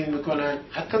توهین میکنن،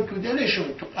 حتی تو دلشون،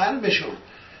 تو قلبشون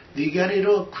دیگری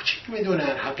رو کوچیک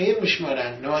میدونن، حقیر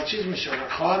میشمارن، ناچیز میشمارن،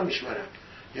 خار میشمارن.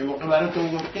 یه موقع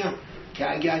براتون گفتم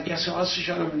که اگر کسی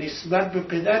آسشارم نسبت به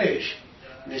پدرش،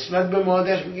 نسبت به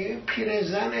مادرش میگه پیر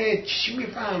زنه چی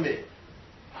میفهمه،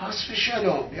 حسب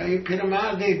شلوم، یا یه پیر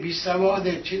مرده بی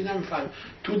سواده چیز نمیفهم،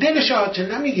 تو دلش آچه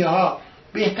نمیگه ها،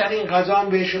 بهترین غذا هم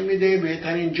بهشون میده،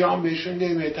 بهترین جام بهشون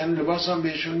میده، بهترین لباس هم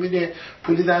بهشون میده،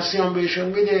 پول دستی هم بهشون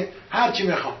میده، هرچی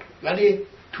میخوام، ولی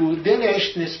تو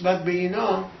دلش نسبت به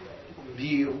اینا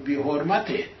بی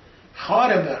حرمته،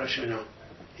 خاره براشونا.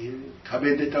 این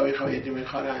کبد تاوی خواهیدی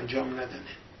میخواره انجام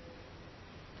نداده.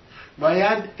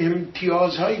 باید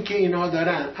امتیازهایی که اینا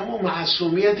دارن، همون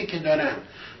معصومیتی که دارن،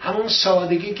 همون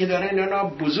سادگی که دارن، اینا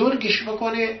بزرگش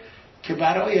بکنه که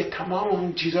برای تمام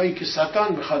اون چیزهایی که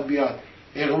ستان بخواد بیاد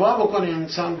اغوا بکنه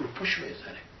انسان رو پوش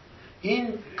بذاره.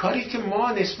 این کاری که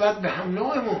ما نسبت به هم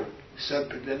نوعمون، نسبت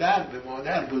به پدر، به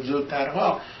مادر،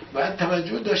 بزرگترها باید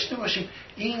توجه داشته باشیم.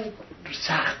 این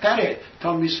سختره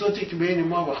تا میسوتی که بین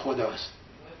ما و خداست.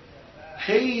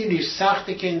 خیلی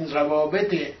سخته که این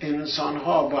روابط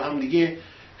انسانها با هم دیگه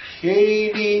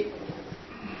خیلی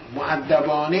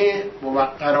مؤدبانه،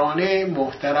 موقرانه،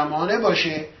 محترمانه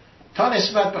باشه تا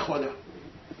نسبت به خدا.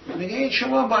 میگه این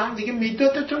شما با هم دیگه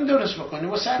میدادتون درست بکنه.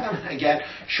 مثلا اگر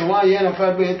شما یه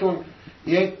نفر بهتون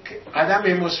یک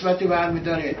قدم مثبتی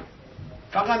برمیداره،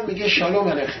 فقط میگه شالوم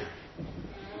علیکم،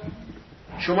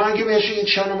 شما اگه بهش این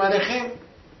شالوم علیکم،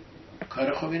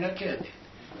 کار خوبی نکردید.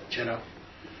 چرا؟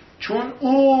 چون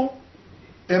او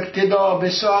ابتدا به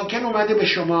ساکن اومده به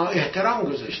شما احترام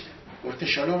گذاشته، گفته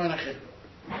شالوم علیکم.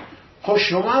 خب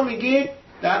شما میگید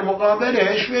در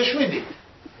مقابلش بهش میدید،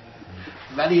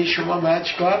 ولی شما باید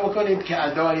چیکار بکنید که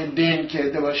ادای دین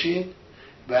کرده باشید؟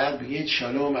 باید بگید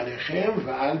شالوم علیکم و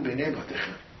البنه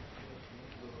باتخم.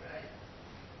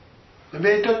 و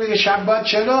بهتون میگه شبات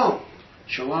شلوم،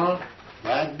 شما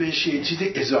باید بهش یه چیز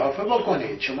اضافه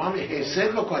بکنید، شما هم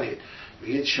حسد بکنید،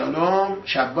 بگید شالوم،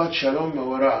 شبات شلوم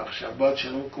مبارک، شبات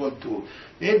شلوم کدو،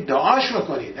 بگید دعاش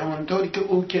بکنید همونطوری که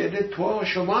او کرده، تو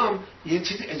شما هم یه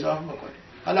چیز اضافه بکنید.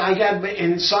 حالا اگر به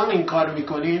انسان این کار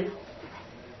میکنیم،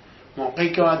 موقعی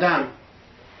که آدم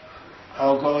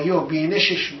آگاهی و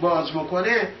بینشش باز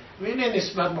بکنه، بینه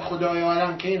نسبت به خدای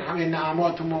عالم که این همه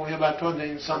نعمات و موهبت ها به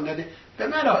انسان داده به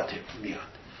مراتب میاد.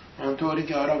 اونطوری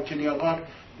که آرام کلیاقار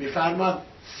میفرماد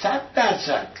 100%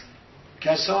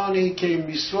 کسانی که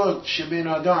میسود شبین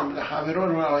آدم لخبرو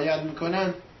رو رعایت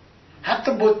میکنن،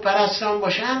 حتی بت پرستان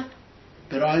باشن،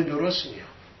 به راه درست میان.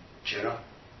 چرا؟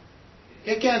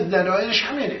 یکی از دلایلش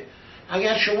همینه.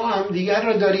 اگر شما هم دیگر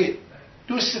رو دارید،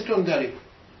 دوستتون دارید،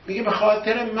 میگه به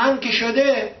خاطر من که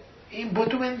شده این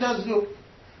بتو بنداز دو،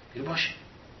 میگه باشه،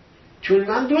 چون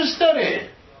من دوست داره.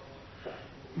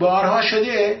 بارها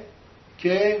شده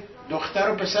که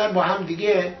دختر و پسر با هم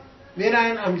دیگه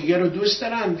میرن، هم دیگه رو دوست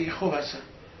دارن، هم دیگه خوب هستن،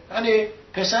 ولی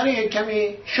پسر یک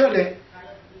کمی شله،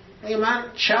 میگه من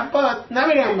شب باید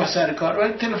نمیرم با سر کار،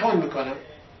 ولی تلفن میکنم،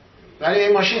 ولی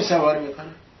ماشین سوار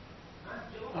میکنم.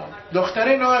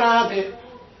 دختره ناراحته.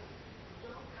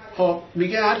 خب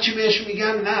میگه هرچی بهش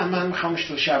میگن نه، من میخوامش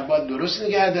تو شب باید درست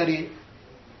نگه داری،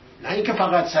 نه اینکه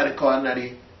فقط سر کار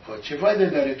نری. خب چه فایده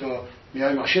داره تو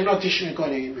میای ماشین آتیش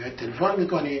میکنی، میای تلفن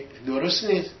میکنی، درست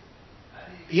نیست.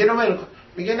 یه رو ول کن.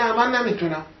 میگه نه من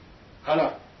نمیتونم.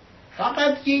 حالا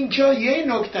فقط اینجا یه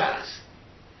نکته است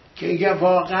که اگه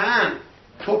واقعا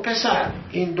تو پسر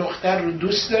این دختر رو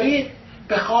دوست داری،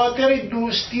 به خاطر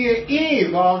دوستی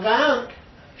این واقعا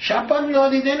شب باید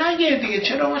نادیده نگیر دیگه،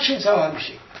 چرا ماشین سوار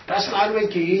میشی؟ پس معلومه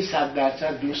که این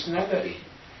 100% دوست نداری.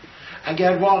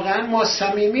 اگر واقعا ما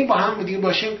صمیمی با هم دیگه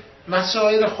باشیم،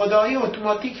 مسائل خدایی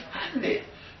اتوماتیک حله.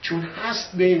 چون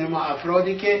هست بین ما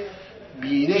افرادی که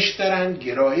بینش دارن،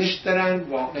 گرایش دارن،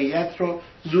 واقعیت رو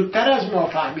زودتر از ما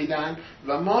فهمیدن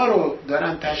و ما رو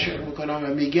دارن تشویق میکنن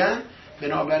و میگن.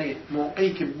 بنابراین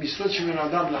موقعی که میسوچ من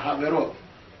آدم لحظه رو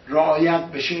رعایت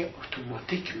بشه،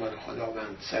 اتوماتیک مال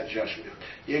خداوند سر جاش میاد.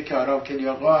 یک آرام که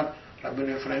لیاقار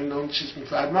ربنا افرایم اون چیز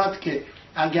میفرماد که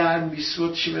اگر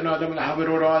میسوچ من آدم لحظه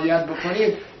رو رعایت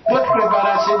بکنید، بط رو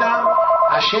برسیدم،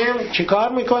 هشم چه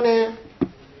کار میکنه؟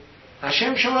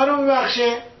 هشم شما رو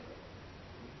میبخشه.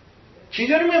 چی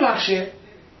داره میبخشه؟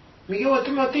 میگه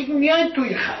اتوماتیک میاید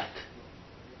توی خط.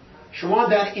 شما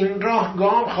در این راه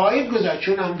گام خواهید گذاشت،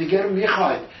 چون هم دیگر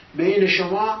میخواید. بین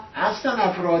شما هستن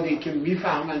افرادی که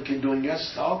میفهمن که دنیا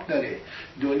حساب داره،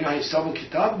 دنیا حساب و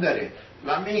کتاب داره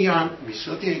و میگن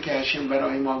میسوتی که هشم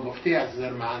برای ما گفته از نظر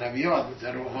معنویات، از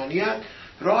نظر روحانیت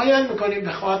رعایت میکنید،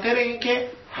 به خاطر اینکه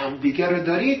همدیگر رو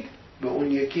دارید، به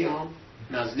اون یکی هم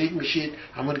نزدیک میشید.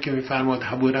 همون که میفرماد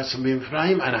حبور رسم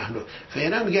بفراییم انحلو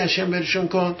فعلا میگه هشم برشون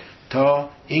کن تا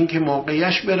اینکه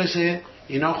موقعیش برسه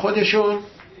اینا خودشون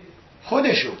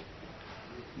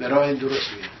به راه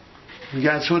درست میاد.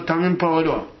 میگه از خود تامین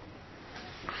پاولو.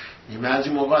 این بعضی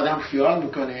موقع آدم خیال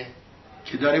میکنه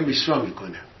که داره میسوا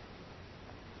میکنه،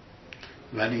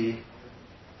 ولی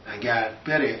اگر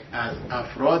بره از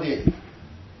افراد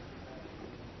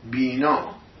بینا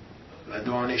و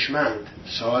دانشمند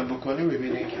سوال بکنه،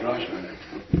 میبینه که راهش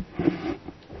غلطه.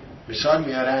 مثال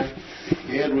میارن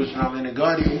یه روزنامه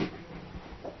نگاری،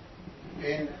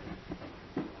 این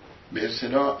به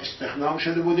اصطلاح استخدام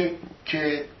شده بوده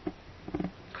که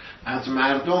از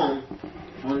مردم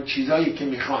اون چیزایی که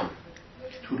میخوان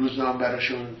تو روزنامه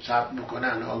براشون ثبت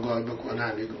بکنن، آگاهی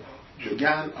بکنن،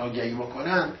 بگن آگاهی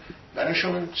بکنن،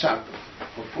 براشون ثبت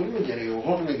بکنن. پول میگیره،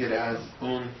 حقوق میگیره از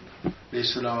اون به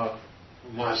اصطلاح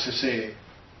مؤسسه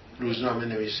روزنامه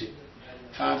نویسی.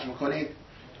 فرض بکنید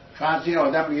فرضی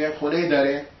آدم یه خونه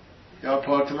داره یا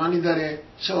آپارتمانی داره،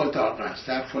 3 اتاق هست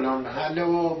در فلان محله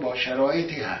و با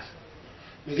شرایطی هست.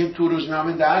 میگیم تو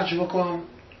روزنامه درج بکن،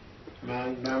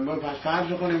 من فرض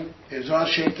بکنیم 1000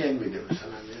 شکل میده،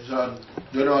 مثلا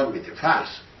 $1000 میده فرض.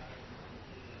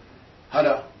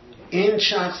 حالا این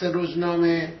شخص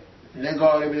روزنامه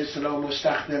نگار به اصطلاح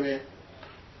مستخدمه،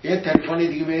 یه تلفنی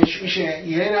دیگه بهش میشه،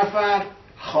 یه نفر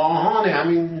خواهان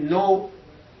همین نوع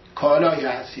کالایی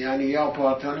هست، یعنی یا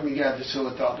آپارتمان میگه از 3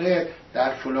 اتاقه در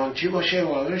فلان چی باشه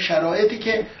و شرایطی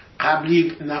که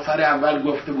قبلی نفر اول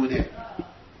گفته بوده.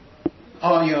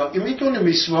 آیا این میتونه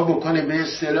میسوا بکنه به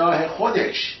اصطلاح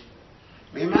خودش؟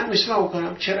 من میسوا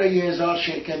بکنم، چرا 1000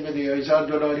 شکل بده یا $1000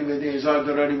 بده، $1000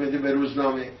 بده به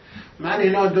روزنامه؟ من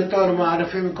اینا دوتا رو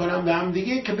معرفی میکنم به هم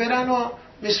دیگه که برن و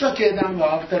میسوا کردم و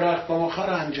افتراق با مخار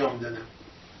انجام دادم.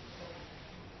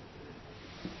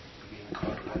 این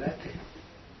کار غلطه.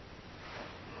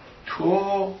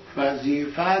 تو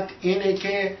وظیفت اینه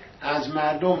که از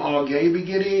مردم آگاهی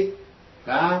بگیری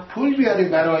و پول بیاری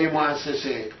برای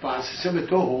مؤسسه. مؤسسه به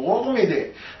تو حقوق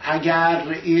میده. اگر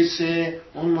رئیس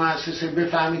اون مؤسسه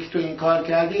بفهمی که تو این کار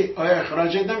کردی، آیا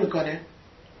اخراجت نمیکنه؟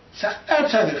 100%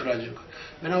 اخراج میکنه.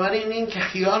 بنابراین این که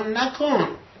خیال نکن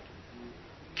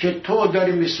که تو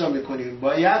داری میسوا میکنی،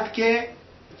 باید که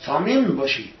صمیم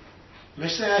باشی.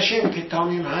 مثل هشم که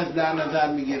تامیم هست در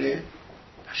نظر میگیره.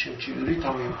 هشم چجوری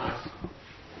تامیم هست؟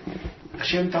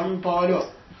 هشم تامیم پالو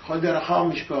خود را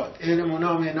خامش باد علم و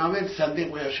نام نامد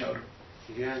صدق و یشار.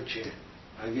 میگن چه؟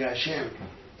 اگه هشم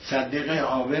صدیقه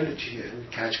حاول چیه؟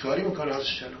 کجکاری میکنه از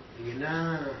شلو. میگه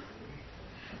نه،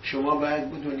 شما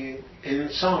باید بدونید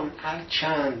انسان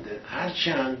هر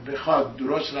چند بخواد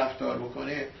درست رفتار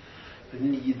بکنه،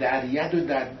 در ید و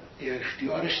در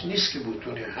اختیارش نیست که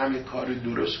بتونه همه کار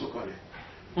درست بکنه.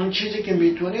 اون چیزی که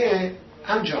میتونه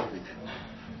انجام میده،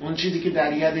 اون چیزی که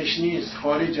در یدش نیست،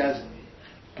 خارج از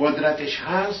قدرتش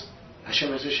هست،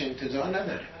 اشم ازش انتظار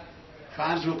نداره.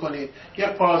 فرض بکنید یه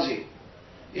قاضی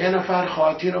یه نفر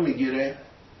خاطی رو میگیره،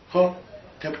 خب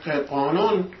طبق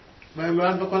قانون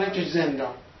باید بکنه که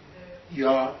زندان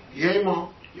یا 1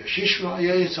 ماه یا 6 ماه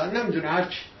یا 1 سال، نمیدونه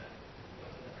هرچی.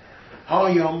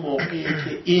 یا موقعی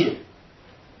که این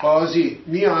قاضی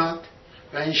میاد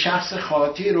و این شخص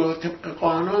خاطی رو طبق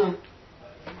قانون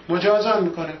مجازات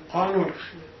میکنه، قانون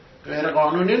غیر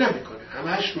قانونی نمیکنه،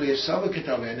 همش روی حساب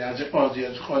کتابه. یعنی از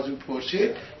قاضی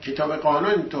پرسید کتاب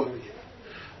قانون اینطور میگه.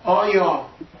 آیا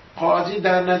قاضی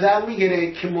در نظر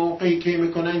میگیره که موقعی که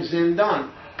میکنن زندان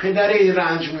پدری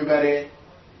رنج میبره،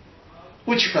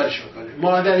 او چی کارش میکنه؟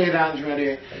 مادری رنج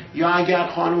میبره، یا اگر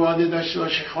خانواده داشته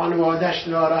باشه خانوادهش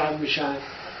ناراحت میشن،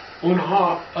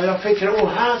 اونها آیا فکر او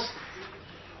هست؟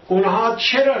 اونها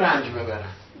چرا رنج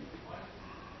ببرن؟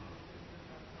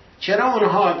 چرا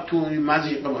اونها تو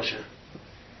مضیقه باشن؟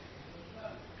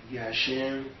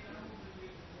 هاشم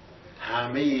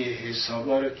همه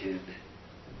حسابا رو کرده.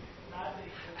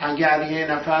 اگر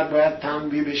یه نفر باید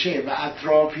تنبیه بشه و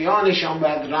اطرافیانش هم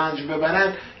باید رنج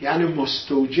ببرن، یعنی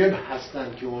مستوجب هستن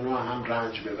که اونا هم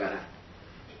رنج ببرن.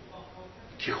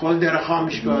 که خود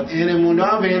درخامش گاد این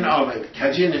مونا و این آبد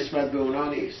کجی نسبت به اونا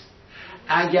نیست.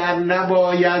 اگر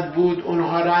نباید بود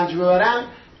اونها رنج ببرن،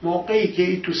 موقعی که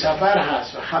ای تو سفر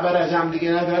هست و خبر از هم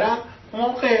دیگه ندارن،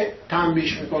 موقع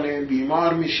تنبیش میکنه،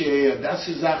 بیمار میشه یا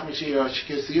دست زخم میشه یا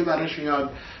شکستگی براش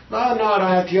میاد و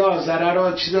ناراحتی ها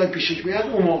ضررات چیزای پیشش میاد،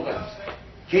 اون موقع هست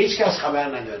که هیچ کس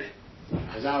خبر نداره،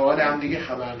 از احوال هم دیگه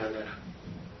خبر ندارن.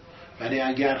 ولی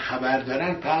اگر خبر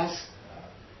دارن پس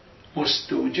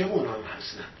مستوجب اونام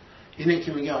هستن. اینه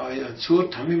که میگه آیات سور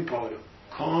تمیم پارو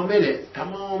کامله،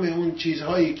 تمام اون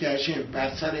چیزهایی که هشم بر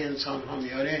سر انسان ها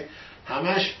میاره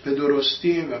همش به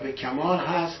درستی و به کمال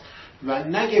هست. و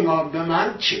نگه ما به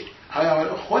من چی؟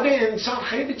 خود انسان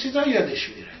خیلی چیزا یادش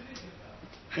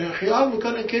میره، خیال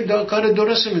میکنه که کار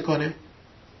درست میکنه.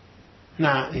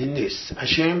 نه این نیست.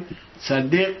 هشم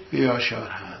صدیق یاشار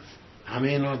هست، همه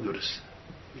اینا درست.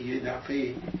 یه دفعه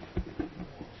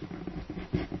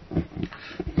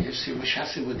یه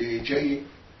 60 بوده یه جایی،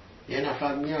 یه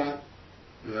نفر میاد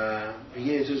و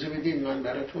میگه اجازه بدید من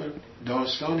براتون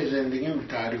داستان زندگیم رو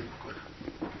تعریف کنم.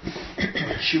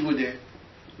 چی بوده؟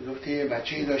 گفته یه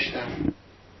بچه‌ای داشتم،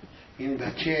 این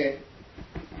بچه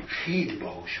خیلی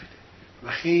باهوش بوده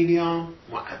و خیلی هم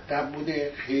مؤدب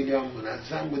بوده، خیلی هم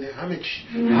منظم بوده، همه چی.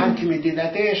 هر کی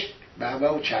میدیدتش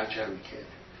بابا و چرچر میکرد،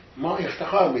 ما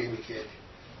افتخار به این میکردیم.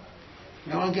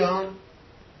 ناگهان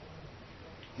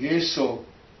یه صبح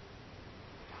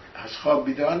از خواب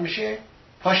بیدار میشه،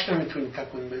 پاش نمیتونه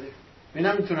تکون بده.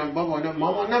 من نمیتونم بابا،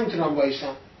 ماما نمیتونم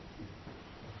وایسم.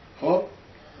 خب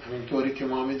همینطوری که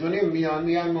ما میدونیم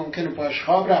میان ممکنه پاش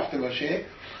خواب رفته باشه،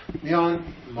 میان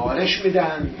مالش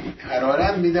میدن،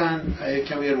 حرارت میدن،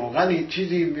 کمی روغنی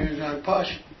چیزی میزنن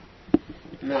پاش.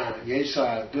 نه 1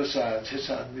 ساعت 2 ساعت 3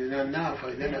 ساعت میدن، نه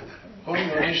فایده نداره. خب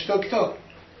میرنش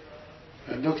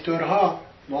دکترها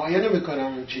معاینه میکنن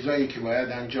اون چیزایی که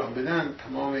باید انجام بدن،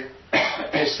 تمام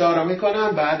تستا رو میکنن.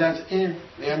 بعد از این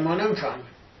ما نمیفهمیم،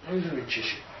 نمیدونیم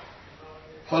چیشه.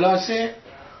 خلاصه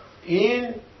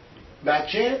این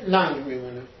بچه لنگ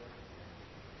میمونه،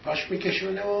 پاش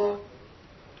میکشونه و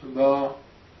با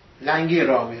لنگی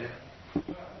راه میره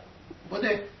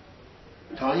بوده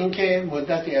تا اینکه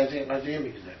مدتی از این قضیه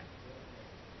میگذره.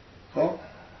 خب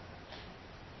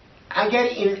اگر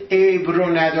این عیب رو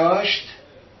نداشت،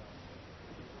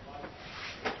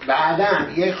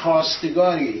 بعداً یه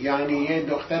خواستگاری یعنی یه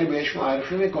دختری بهش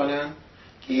معرفی میکنن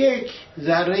که یک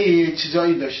ذره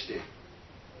چیزایی داشته،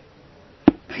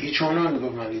 هیچ اونان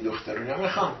میگم من این دختر رو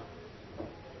نمیخوام،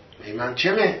 من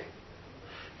چمه.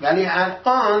 ولی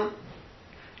الان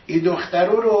این دختر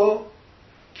رو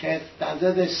که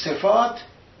تعداد صفات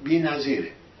بی نظیره،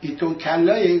 این تو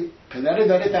کلای پدر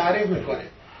داره تعریف میکنه،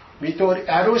 میطور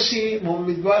عروسی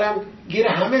امیدوارم گیر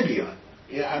همه بیاد.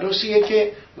 یه عروسیه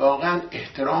که واقعا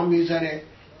احترام میذاره،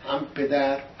 هم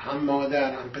پدر هم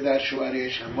مادر، هم پدر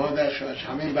شوهرش هم مادر شوهرش،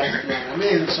 همه بچه‌ها همه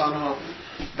انسان ها،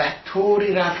 و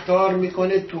طوری رفتار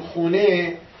میکنه تو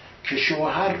خونه که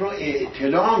شوهر رو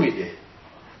اطلاع میده،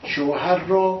 شوهر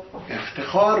رو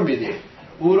افتخار میده،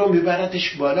 او رو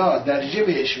میبردش بالا، درجه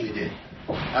بهش میده.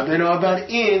 و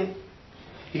بنابراین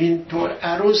این طور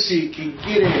عروسی که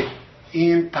گیر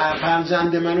این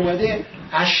فرزند من اومده،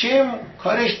 هشم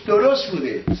کارش درست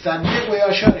بوده، صدیق و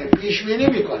یاشاره پیش بینی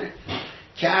میکنه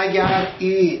که اگر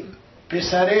این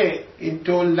پسره این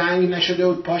طور لنگ نشده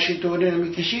و پاشی طوری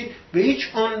نمیکشید به هیچ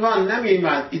عنوان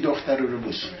نمیمد این دختر رو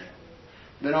بسونه.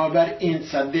 بنابر این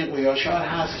صدیق و یاشار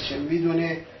هست که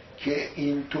میدونه که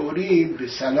این طوری به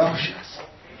صلاحش هست.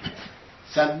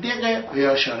 صدیق و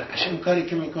یاشار هشم کاری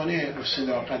که میکنه رو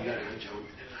صداقت داره انجام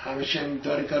میده، همیشه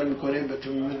داره کار میکنه به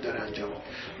تموم داره انجام میده.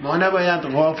 ما نباید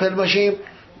غافل باشیم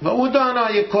و او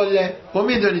دانای کله و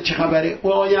میدونه چه خبره،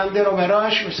 او آینده رو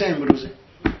براش مثل امروزه،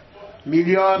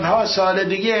 میلیاردها سال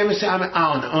دیگه مثل همه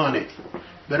آنه.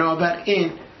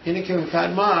 بنابراین اینه که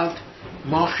میفرماد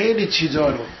ما خیلی چیزا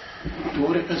رو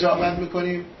طور قضاوت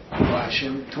میکنیم و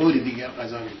هشم طوری دیگر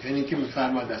قضا میکنه. اینه که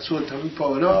میفرماد از سلطان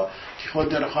پاولا که خود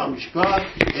در خامش باد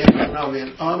ابنام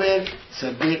العامل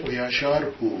صدیق و یاشار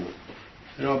او.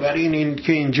 بنابراین این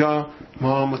که اینجا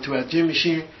ما متوجه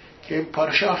میشیم که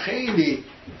پارشا خیلی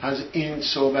از این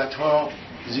صحبت ها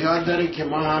زیاد داره که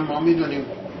ما میدونیم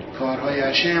کارهای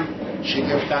هشم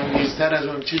شگفت انگیزتر از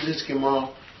اون چیزیست که ما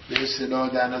به اصطلاح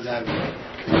در نظر بگیریم.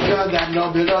 اینجا در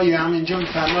لابلای همینجا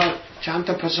میفرماد چند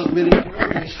تا پاسخ بریم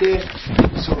نشته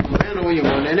سوگوهن و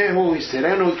یماننه و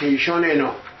ایسترن و کیشان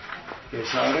اینا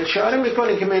اشاره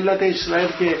میکنه که ملت اسرائیل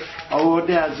که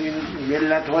آورده از این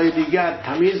ملت های دیگر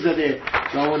تمیز داده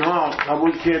و اونها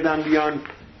قبول کردن بیان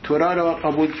تورا رو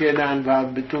قبول کردن و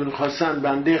بتون خواستن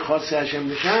بنده خاص هشم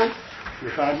بشن.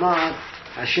 میفرماد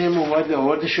هشم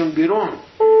آوردشون بیرون.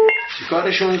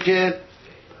 چیکارشون که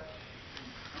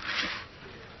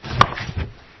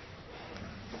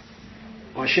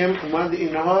هشم اومد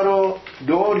اینها رو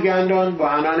دور گندان با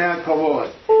عنانه کبود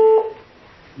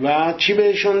و چی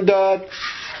بهشون داد؟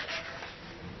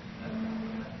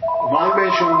 مال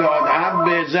بهشون داد، حب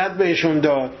به عزت بهشون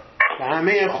داد و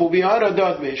همه خوبی ها رو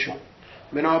داد بهشون.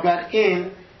 بنابراین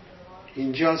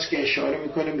اینجاست که اشاره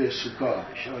میکنه به سوکا،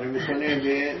 اشاره میکنه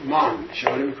به مان،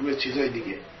 اشاره میکنه به چیزای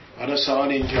دیگه. حالا سوال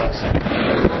اینجاست،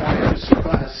 به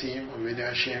سوکا هستیم امید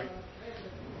هشم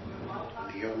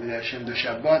دیگه، امید هشم دو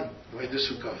شب بعد باید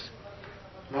سوکاست.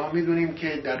 ما میدونیم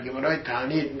که در گمرای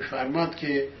تعنید میفرماد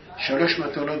که 3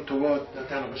 مطالب توبات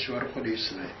نتن بشوار خود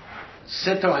اسرائیل،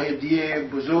 3 تا هدیه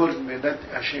بزرگ ملت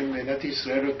هشم ملت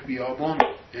اسرائیل رو بیابون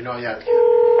عنایت کرد.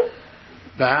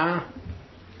 و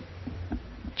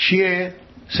چیه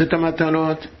 3 تا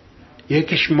مطالب؟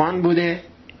 یکیش مان بوده،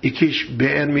 یکیش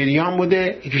بئر میریام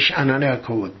بوده، یکیش عنانه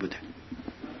کبود بوده.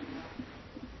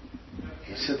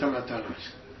 این 3 تا مطالب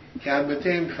که البته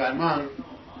این فرمان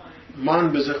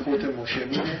مان به زخوت موشه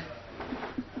بوده،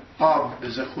 آب به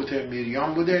زخوت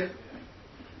میریام بوده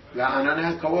و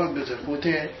عنانه کبود به زخوت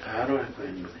هارون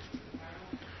کوهن بوده.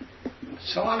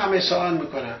 سوال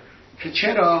میکنن که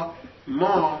چرا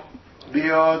ما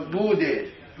بیاد بوده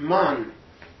مان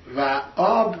و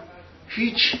آب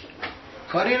هیچ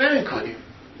کاری نمی کنیم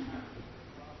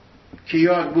که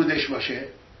یاد بودش باشه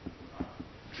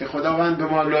که خداوند به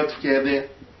ما لطف کرده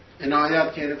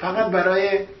عنایت کرده، فقط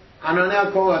برای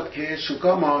عنانه کبود که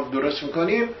سوکا ما درست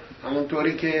میکنیم.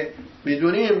 همونطوری که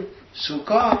میدونیم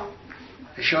سوکا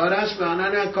اشاره است به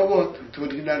عنانه کبود،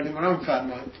 طوری که در گمرا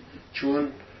فرماد چون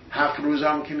 7 روز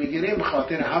هم که میگیریم به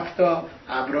خاطر 7 تا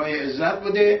ابرای عزت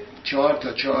بوده، 4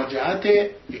 تا 4 جهته،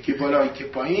 یکی بالا یکی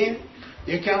پایین،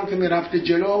 یکی هم که میرفته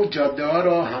جلو جاده ها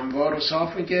رو هموار و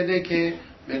صاف میکرده که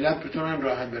ملت بتونن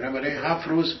راحت برن. برای 7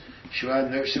 روز شاید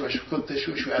نوشته باشه کتش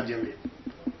و شاید یمین.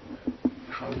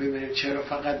 میخوام ببینیم چرا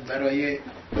فقط برای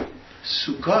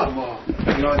سوکا ما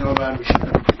یادآور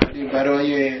میشن ولی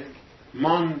برای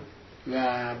مان و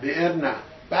بئر نه.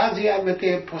 بعضی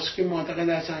البته پسکی معتقد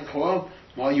هستن خب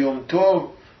ما یوم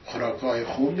تو خوراکای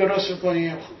خوب درست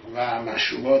کنیم و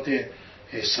مشروبات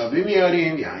حسابی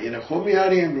میاریم، یعنی خوب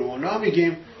میاریم رو اونا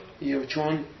میگیم،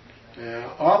 چون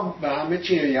آب به همه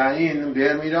چی، یعنی این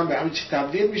بئر میرام به همه چی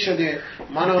تبدیل میشده،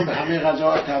 منم به همه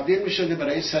غذا تبدیل میشده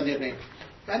برای صدیقین.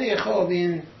 ولی خب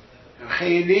این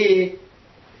خیلی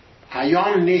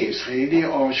عیان نیست، خیلی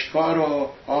آشکار و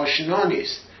آشنا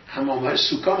نیست. همه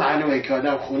سوکا معلومه که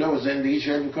آدم خونه و زندگی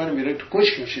شاید میکنه میره تو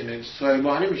کشک میشینه،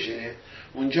 سایبانه میشینه،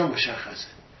 اونجا مشخصه.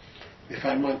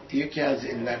 میفرماد یکی از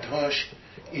علتهاش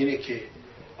اینه که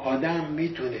آدم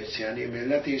میتونست، یعنی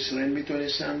ملت اسرائیل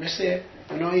میتونستن مثل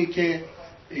اونایی که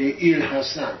ایل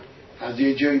هستن از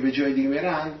یه جایی به جای دیگه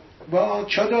میرن با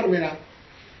چادر میرن.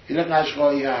 ایل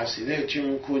قشقایی هست، ایل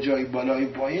چون کجایی بالای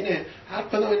پایینه، هر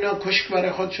کدوم اینا کشک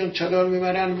برای خودشون چادر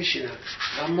میبرن میشینن.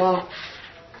 اما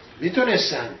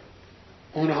میتونستن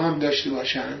اونها هم داشته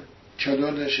باشن،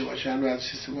 چادر داشته باشن و از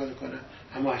استفاده کنن،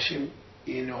 اما هشم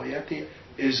این آیت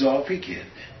اضافی کرده.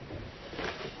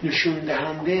 نشون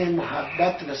دهنده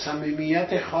محبت و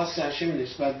صمیمیت خاص هاشم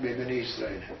نسبت به بنی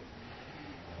اسرائیل.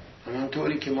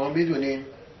 همانطوری که ما میدونیم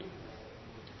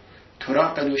تورا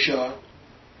قدوشا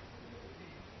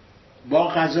با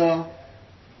غذا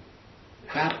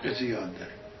فرق زیاد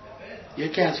داره.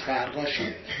 یکی از فرقاش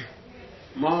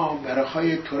ما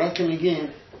برای تورا که میگیم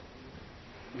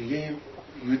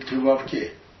یود کباب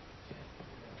که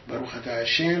بروخ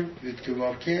هاشم یود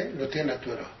کباب که نوتن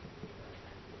تورا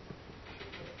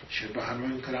شبه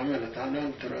هرمان کرامه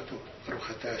نتانم تورا تو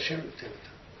بروخ هاشم نوتن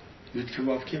یود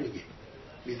کباب که میگیم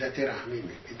میدت رحمی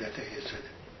میدت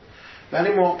حسده. ولی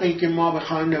موقعی که ما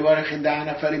بخوایم نوارخ 10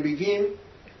 نفری بگیم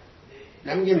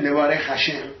نمیگیم نوارخ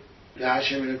هاشم لا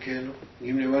هاشم الوکینو،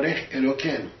 میگیم نوارخ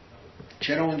الوکینو.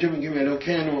 چرا اونجا میگیم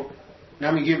الوکینو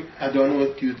نمیگیم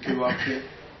ادانوت یود کباب که؟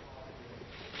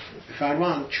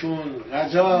 بفرمان چون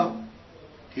غذا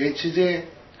یه چیز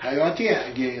حیاتیه.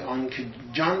 اگه آن که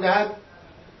جان دهد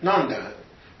نان دهد.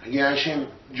 اگه هاشم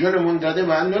جونمون داده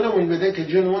باید نانمون بده که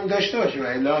جونمون داشته باشه و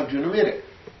الا جونو میره.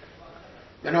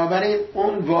 بنابراین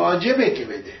اون واجبه که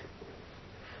بده.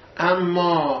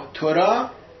 اما تورا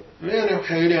میدونیم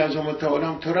خیلی از امت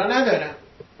عالم تورا ندارن،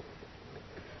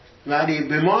 ولی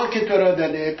به ما که تورا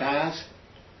داده پس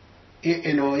این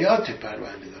عنایات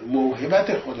پروردگار،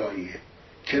 موهبت خداییه،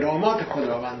 کرامات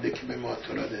خداونده که به ما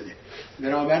تورا داده.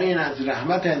 بنابراین از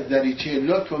رحمت، از دریچه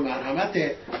لطف و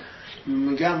مرحمت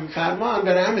میگم فرمان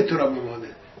داره همه تورا بمانده.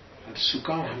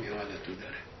 سوکام هم یادتو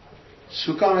داره.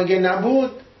 سوکام اگه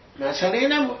نبود مسئله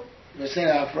نبود.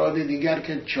 مثل افراد دیگر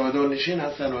که چادر نشین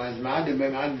هستن و از محل به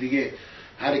محل دیگه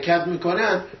حرکت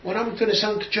میکنن، اونا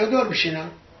میتونستن تو چادر بشینن.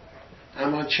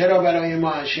 اما چرا برای ما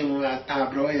هاشم اومد؟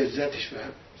 ابرهای عزتش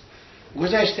برد.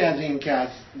 گذشته از این که از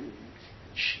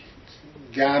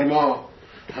گرما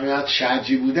همه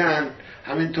شجی بودن،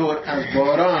 همینطور از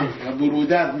باران و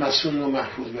برودت مسون و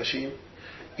محفوظ باشیم.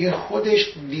 این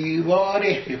خودش دیوار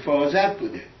حفاظت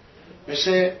بوده.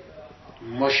 مثل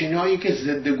ماشینایی که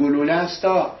ضد گلوله است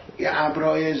تا یه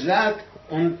ابرهای عزت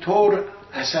اونطور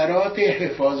اثرات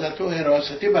حفاظت و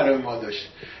حراستی برای ما داشت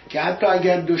که حتی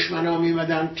اگر دشمنا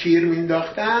میمدن تیر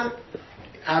مینداختن،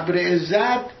 ابر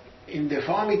عزت این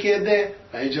دفاع میکرده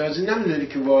و اجازه نمیداده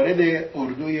که وارد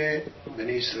اردوی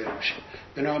بنی اسرائیل بشه.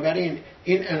 بنابراین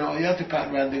این عنایات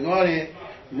پروردگار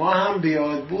ما هم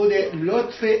بیاد بود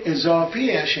لطف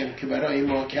اضافی هاشم که برای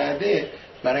ما کرده.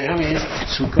 برای همین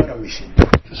سوکا رو میشیم.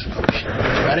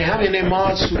 برای همین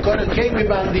ما سوکا رو کی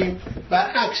میبندیم؟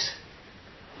 برعکس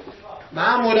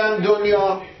معمولا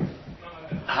دنیا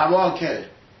هوا که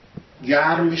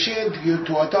گرم میشه دیگه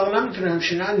تو اتاق نمیتونن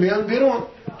بشینن، میان بیرون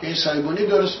که سایبونی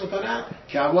درست میکنن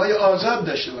که هوای آزاد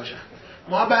داشته باشن.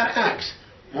 ما برعکس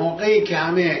موقعی که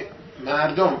همه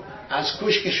مردم از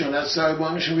کوشکشون از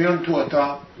سایبانشون میان تو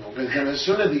اتاق، موقع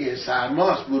زمستون دیگه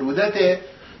سرماست برودته،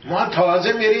 ما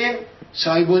تازه میریم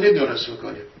سایبونی درست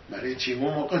میکنیم. برای چی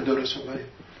ما موقع درست میکنیم؟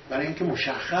 برای اینکه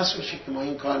مشخص باشه که ما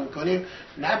این کار میکنیم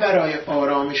نه برای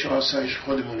آرامش و آسایش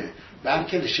خودمونه،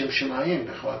 بلکه لشمشماییم،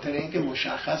 به خاطر اینکه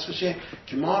مشخص باشه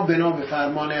که ما بنا به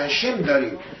فرمان هاشم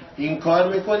داریم این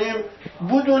کار میکنیم،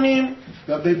 بدونیم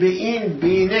و به این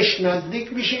بینش نزدیک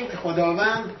بشیم که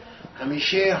خداوند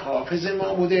همیشه حافظ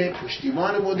ما بوده،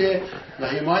 پشتیبان بوده و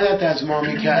حمایت از ما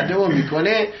میکرده و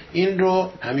میکنه. این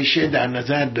رو همیشه در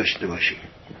نظر داشته باشیم.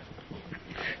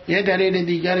 یه دلیل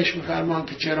دیگرش میفرمان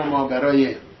که چرا ما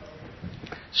برای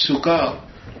سوکا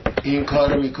این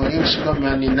کار رو میکنیم. سوکا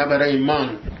معنی نه برای من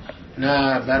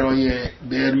نه برای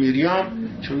بیر میریام،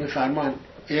 چون میفرمان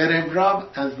ایربراب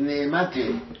از نعمت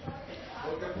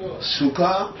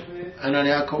سوکا انان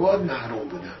یعقوب محروم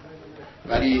بودن،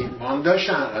 ولی مام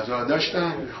داشتن، غذا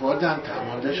داشتن، میخوردن،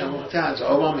 تعمال داشتن، از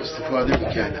آبام استفاده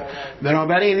میکردن.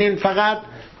 بنابراین این فقط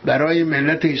برای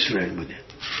ملت اسرائیل بوده.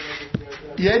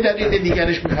 یه دلیل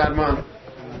دیگرش میفرمان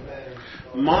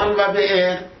مان و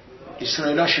بئر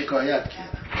اسرائیل ها شکایت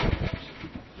کردن.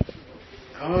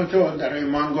 همونطور برای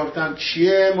مان گفتن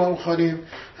چیه ما بخوریم،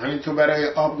 همینطور برای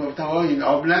آب گفتن این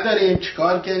آب نداریم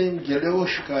چیکار کردیم، گله و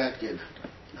شکایت کردن.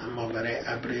 اما برای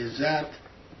ابر عزت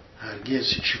هرگز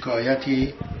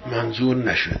شکایتی منظور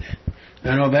نشده.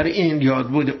 بنابراین یاد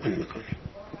بود اون میکنیم.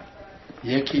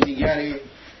 یکی دیگری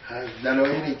از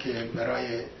دلایلی که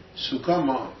برای سوکا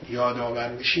ما یادآور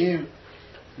میشیم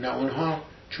نه اونها،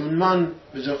 چون من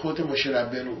به زخوت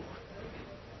مشربنو بود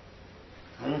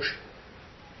تموم شد.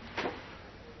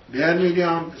 بیر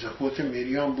میریام به زخوت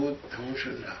میریام بود تموم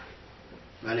شد رفت.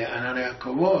 ولی انان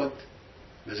یعقوب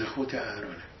به زخوت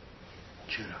اهرانه.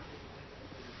 چرا؟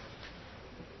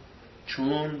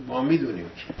 چون ما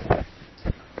میدونیم که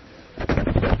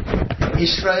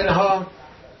اسرائیل ها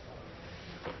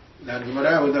در گمره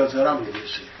عبودازارا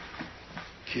میرسه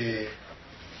که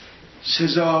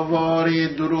سزاوار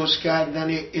درست کردن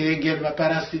عجل و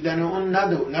پرستیدن اون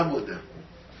نبودن،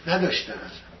 نداشتن.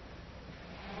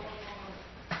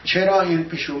 چرا این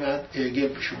پیش اومد؟ عجل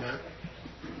پیش اومد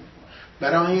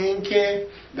برای اینکه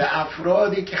به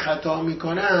افرادی که خطا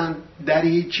میکنن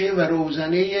دریچه و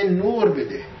روزنه نور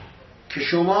بده که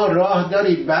شما راه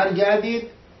دارید برگردید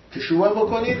تشوبه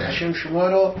بکنید، هشم شما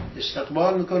رو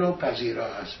استقبال میکنه و پذیرا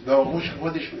هست، به آغوش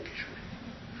خودش میکشونه.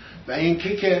 و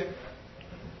اینکه که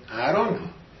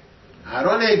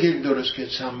هران عجل درست که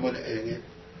سمبل عجل.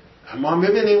 اما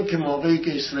ببینیم که موقعی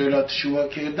که اسرائیل تشوبه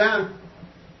کردن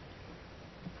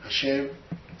هشم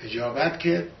اجابت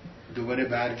کرد، دوباره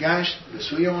برگشت به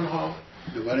سوی اونها،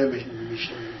 دوباره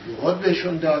نهاد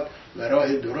بهشون داد و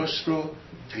راه درست رو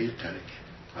طی کرد.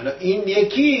 حالا این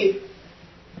یکی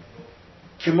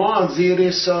که ما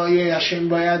زیر سایه هشم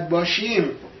باید باشیم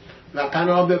و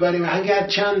پناه ببریم. اگر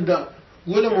چند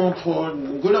گلمون خورد،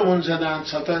 گلمون زدن،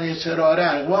 ساتان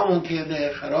سراره اقوامون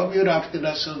کرده، خرابی رفته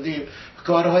رسوندیم،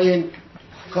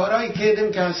 کارهایی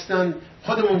کردیم که هستن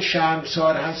خودمون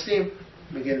شرمسار هستیم،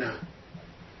 میگه نه،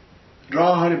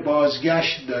 راه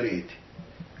بازگشت دارید،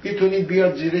 میتونید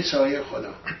بیاد زیر سایه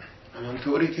خدا.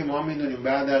 همونطوری که ما میدونیم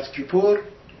بعد از کیپور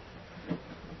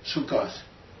سوکاست،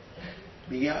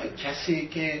 میگه کسی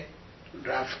که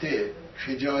رفته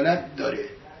خجالت داره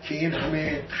که این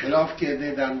همه خلاف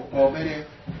کرده در مقابل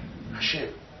هشم،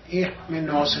 این همه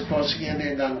ناسپاس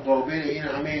کرده در مقابل این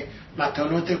همه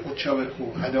متانات قدشا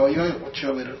برخو، هدایای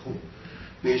قدشا برخو،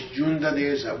 بهش جون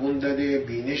داده، زبون داده،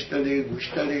 بینش داده، گوش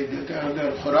داده،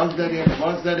 خوراک داده،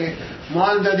 لباس داده،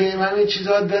 مال داده، همین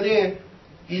چیزا داده.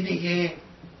 این دیگه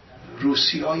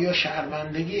روسیه یا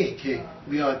شرمندگیه که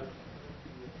بیاد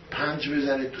پنج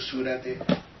بزنه تو صورت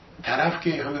طرف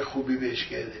که همه خوبی بهش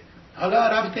کرده. حالا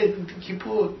رفته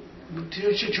کیپور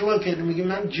چه کرده؟ میگه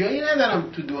من جایی ندارم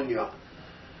تو دنیا.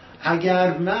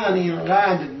 اگر من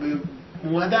اینقدر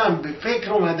اومدم به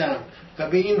فکر اومدم و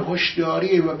به این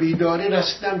هوشیاری و بیداری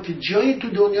رسیدم که جایی تو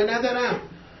دنیا ندارم،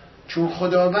 چون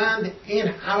خداوند این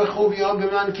همه خوبی ها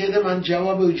به من کرده، من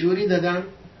جواب اجوری دادم،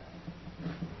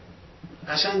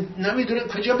 اصلا نمیدونه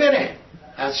کجا بره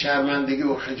از شرمندگی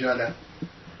و خجالت.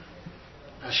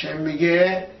 هشم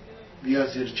میگه بیا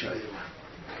زیر چای من.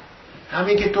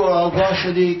 همین که تو آگاه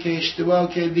شدی که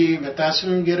اشتباه کردی و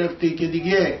تصمیم گرفتی که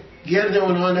دیگه گرد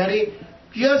اونها نری،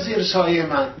 بیا زیر سایه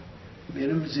من،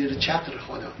 میرم زیر چتر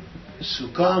خدا.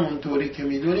 سوکا همونطوری که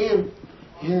میدونیم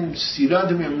این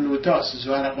سیلاد ممنوتاست،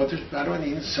 زورقاتش برای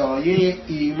این سایه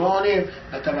ایمان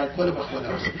و توکل به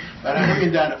خداست. برای همین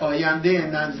در آینده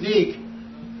نزدیک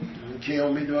که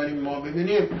امیدواریم ما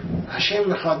ببینیم هشم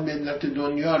میخواد ملت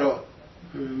دنیا رو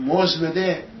موز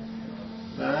بده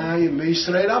و به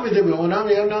اسرائیل ها میده، به اونا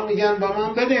میگن با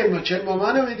من بده، ما چه با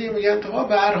من میدیم؟ میگن تو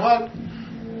به هر حال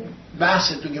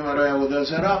بحث تو که مرای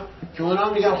عبودازرا که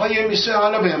اونا میگن خواهی یه میسای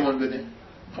حالا بهمون بده،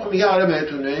 خب میگه حالا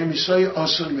بهتون یه میسای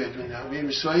آسون بهتون دم، یه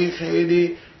میسای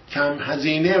خیلی کم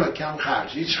هزینه و کم خرج،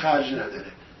 هیچ خرج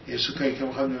نداره. یه سوکایی که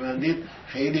میخواد ببندید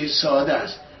خیلی ساده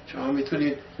است، شما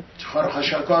میتونید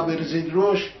خاشاکا بریزید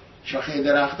روش، شاخه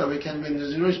درخت ها بکن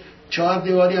بندازید روش، 4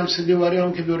 دیواری هم 3 دیواری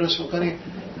هم که درست بکنید.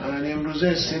 من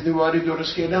امروزه 3 دیواری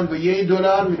درست کردم با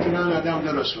 $1 میتونن آدم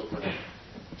درست بکنه.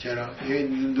 چرا؟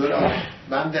 $1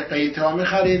 بند قیط ها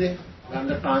میخریده،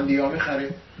 بند قندی ها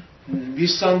میخرید،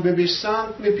 20 سانت به 20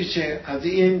 سانت میپیچه، از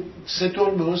این 3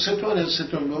 تن به اون 3 تن، از 3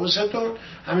 تن به اون 3 تن،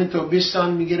 همینطور 20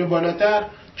 سانت میگیره بالاتر،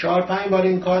 4-5 بار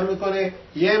این کار میکنه،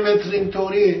 1 متر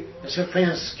اینطوری مثل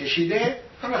فنس کشیده،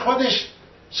 همه خودش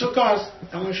سوکاست،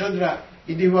 تمام شد رفت.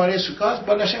 این دیواره سوکاست،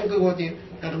 بالاش هم که گفتیم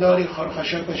مقداری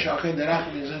خاشاک و شاخه درخت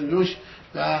میزن روش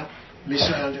و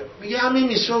میسو انجام. میگه همین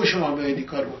میسو شما باید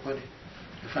کار بکنید.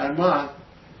 فرمان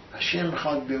هشم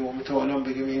میخواد به متعالم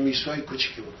بگه این میسوی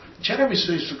کوچیکی بکنه. چرا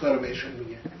میسوی سوکا رو بهشون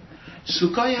میگه؟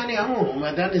 سوکا یعنی همون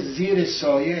اومدن زیر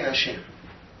سایه هشم.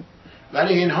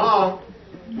 ولی اینها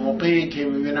موقعی که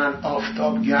میبینن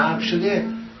آفتاب گرم شده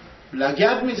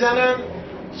لگد میزنن،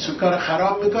 سوکا رو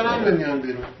خراب میکنن و میان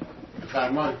بیرون.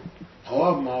 فرمان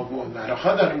خب ما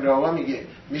مرخا داریم راوا میگه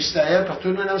میستایر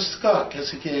پتون منم سوکا،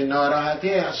 کسی که ناراحته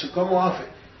از سوکا معافه.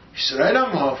 اسرائیل هم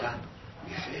معافن.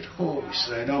 خیلی خوب،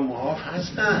 اسرائیل ها معاف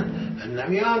هستن،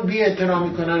 نمیان بی احترام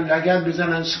میکنن، لگد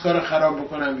بزنن سوکا رو خراب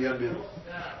بکنن بیان بیرون.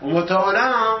 و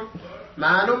متعالا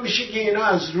معلوم میشه که اینا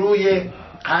از روی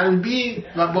قلبی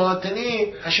و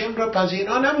باطنی هشم را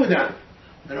پذیرا نبودن.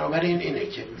 بنابراین اینه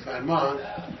که میفرمان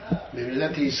به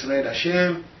ملت اسرائیل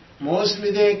هشم موضع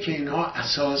میده که اینها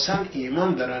اساسا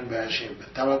ایمان دارن به هشم،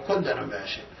 توکل دارن به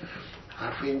هشم.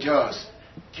 حرف اینجاست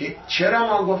که چرا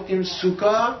ما گفتیم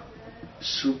سوکا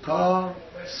سوکا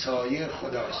سایه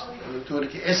خداست. همونطور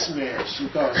که اسم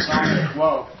سوکا سام و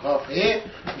کافه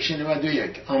میشه 91.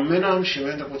 آمن هم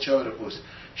شمند قچار قوست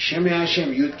شم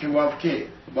هشم یود که واف که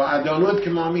با ادانوت که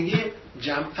ما میگیم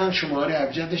جمعا شماره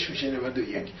ابجدش میشه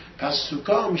 91. پس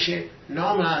سوکا میشه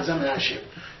نام اعظم هشم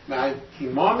و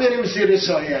ما بریم زیر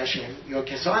سایه هشم یا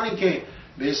کسانی که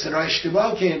به اصطلاح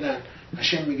اشتباه کردن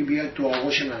هشم میگه بیاید تو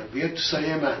آغوش من، بیاید تو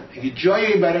سایه من. اگه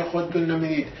جایی برای خودتون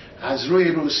نمیدید از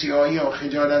روی روسیایی یا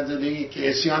خجالت زدگی که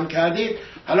عصیان کردید،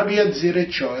 حالا بیاید زیر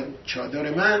چادر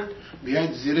من،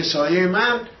 بیاید زیر سایه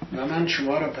من و من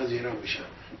شما را پذیرا میشم.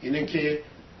 اینه که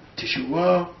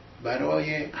تشوع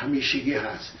برای همیشگی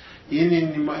هست.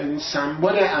 این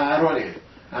سمبل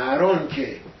اهرون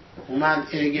که اومد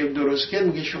ایگل درست کرد،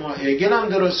 میگه شما ایگل هم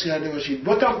درست کرده باشید،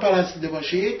 بتان پرستیده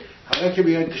باشید، حالا که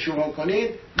بیاید تشوع کنید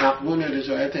مقبول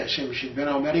رضایت هشم میشید.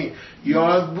 بنابراین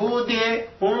یاد بوده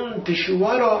اون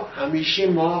تشوع رو همیشه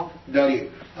ما داریم.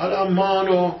 حالا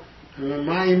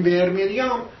ما این بیر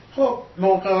میریام، خب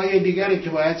موقعهای دیگری که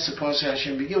باید سپاس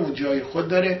هشم بگیم اون جای خود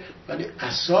داره، ولی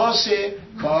اساس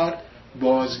کار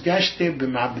بازگشت به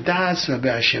مبدأ است و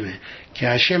به هشمه که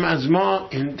هشم از ما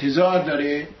انتظار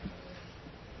داره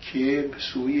که به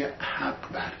سوی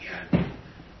حق برگردیم.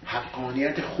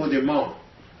 حقانیت خود ما،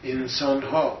 انسان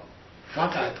ها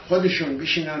فقط خودشون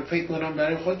بشینن فکر کنن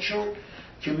برای خودشون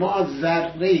که ما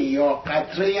ذره یا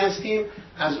قطره هستیم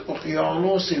از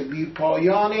اقیانوس بی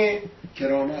پایان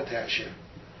کرامات هشم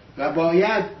و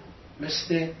باید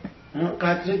مثل اون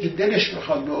قطره که دلش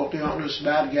میخواد به اقیانوس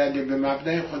برگرده، به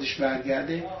مبدأ خودش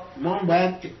برگرده، ما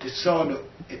باید اتصال و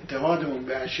اتحادمون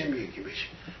به هشم یکی بشه.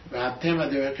 و حتی ما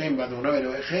دوقیم و دونا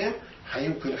و خیم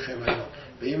خیم کل خیمه.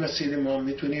 به این وسیله ما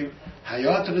میتونیم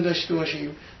حیات رو داشته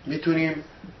باشیم، میتونیم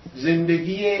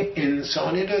زندگی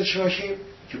انسانی داشته باشیم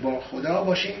که با خدا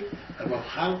باشیم و با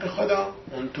خلق خدا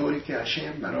اونطوری که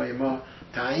هشم برای ما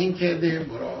تعیین کرده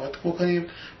مراعات بکنیم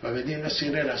و بدین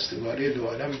وسیله رستگاری دو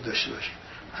عالم داشته باشیم.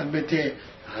 البته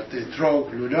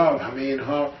اتروگ، لولاو، همه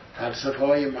اینها فلسفه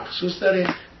های مخصوص داره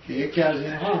که یکی از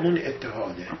اینها همون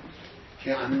اتحاده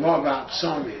که انواع و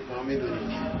اقسامه. ما میدونیم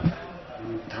که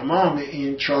تمام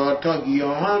این 4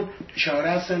 گیاهان اشاره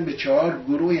هستن به 4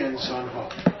 گروه انسان ها،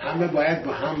 همه باید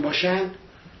با هم باشن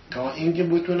تا اینکه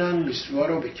بتونن میسوا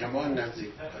رو به کمال نزدیک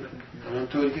کنن.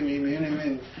 همونطور که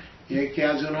میبینیم یکی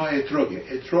از اونها اتروگه.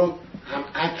 اتروگ هم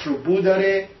عطر و بو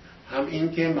داره، هم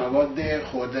این که مواد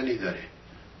خوردنی داره.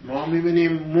 ما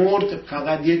میبینیم مرد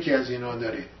فقط یکی از اینا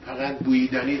داره، فقط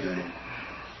بویدنی داره.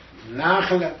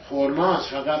 نخل خرماست،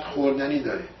 فقط خوردنی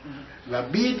داره. و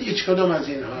بید هیچ کدام از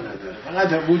اینها نداره،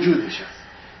 فقط وجودش هست.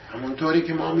 همونطوری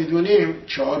که ما میدونیم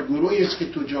 4 گروهی است که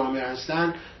تو جامعه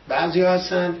هستن. بعضی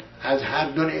هستن از هر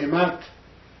دو نعمت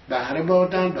بهره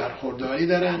بردن، برخورداری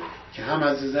دارن که هم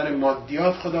از نظر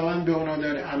مادیات خداوند به اونا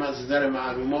داره، هم از نظر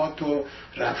معلومات و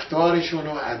رفتارشون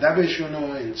و ادبشون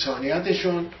و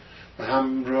انسانیتشون و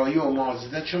همراهی و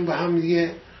معاضدتشون با هم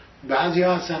دیگه. بعضی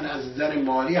هستن از نظر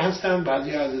مالی هستن،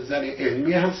 بعضی از نظر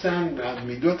علمی هستن، بعضی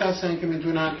میدوت هستن که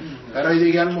میتونن برای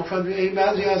دیگر مفاد بیایید،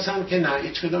 بعضی هستن که نه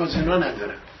هیچ کدام از اینا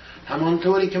ندارن.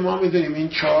 همانطوری که ما میدونیم این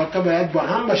 4 باید با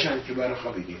هم باشن که برای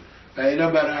خواب بگیم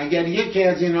و اگر یکی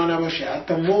از اینا نباشه،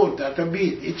 حتی مرد، حتی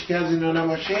بید، هیچ از اینا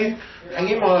نباشه،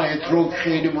 اگه ما اتروگ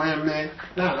خیلی مهمه،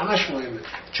 نه همش مهمه.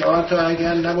 4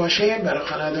 اگر نباشه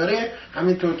برخه نداره.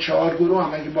 همینطور 4 گروه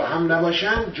هم اگه با هم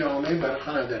نباشن جامعه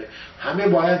برخه نداره. همه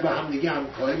باید با هم دیگه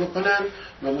همکاری بکنن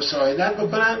و مساعدت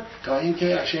بکنن تا اینکه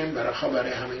هشم برخه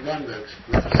برای همگان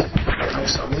برسه.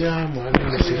 سامیه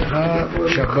معلم نصیحه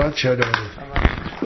شبات شادمانی.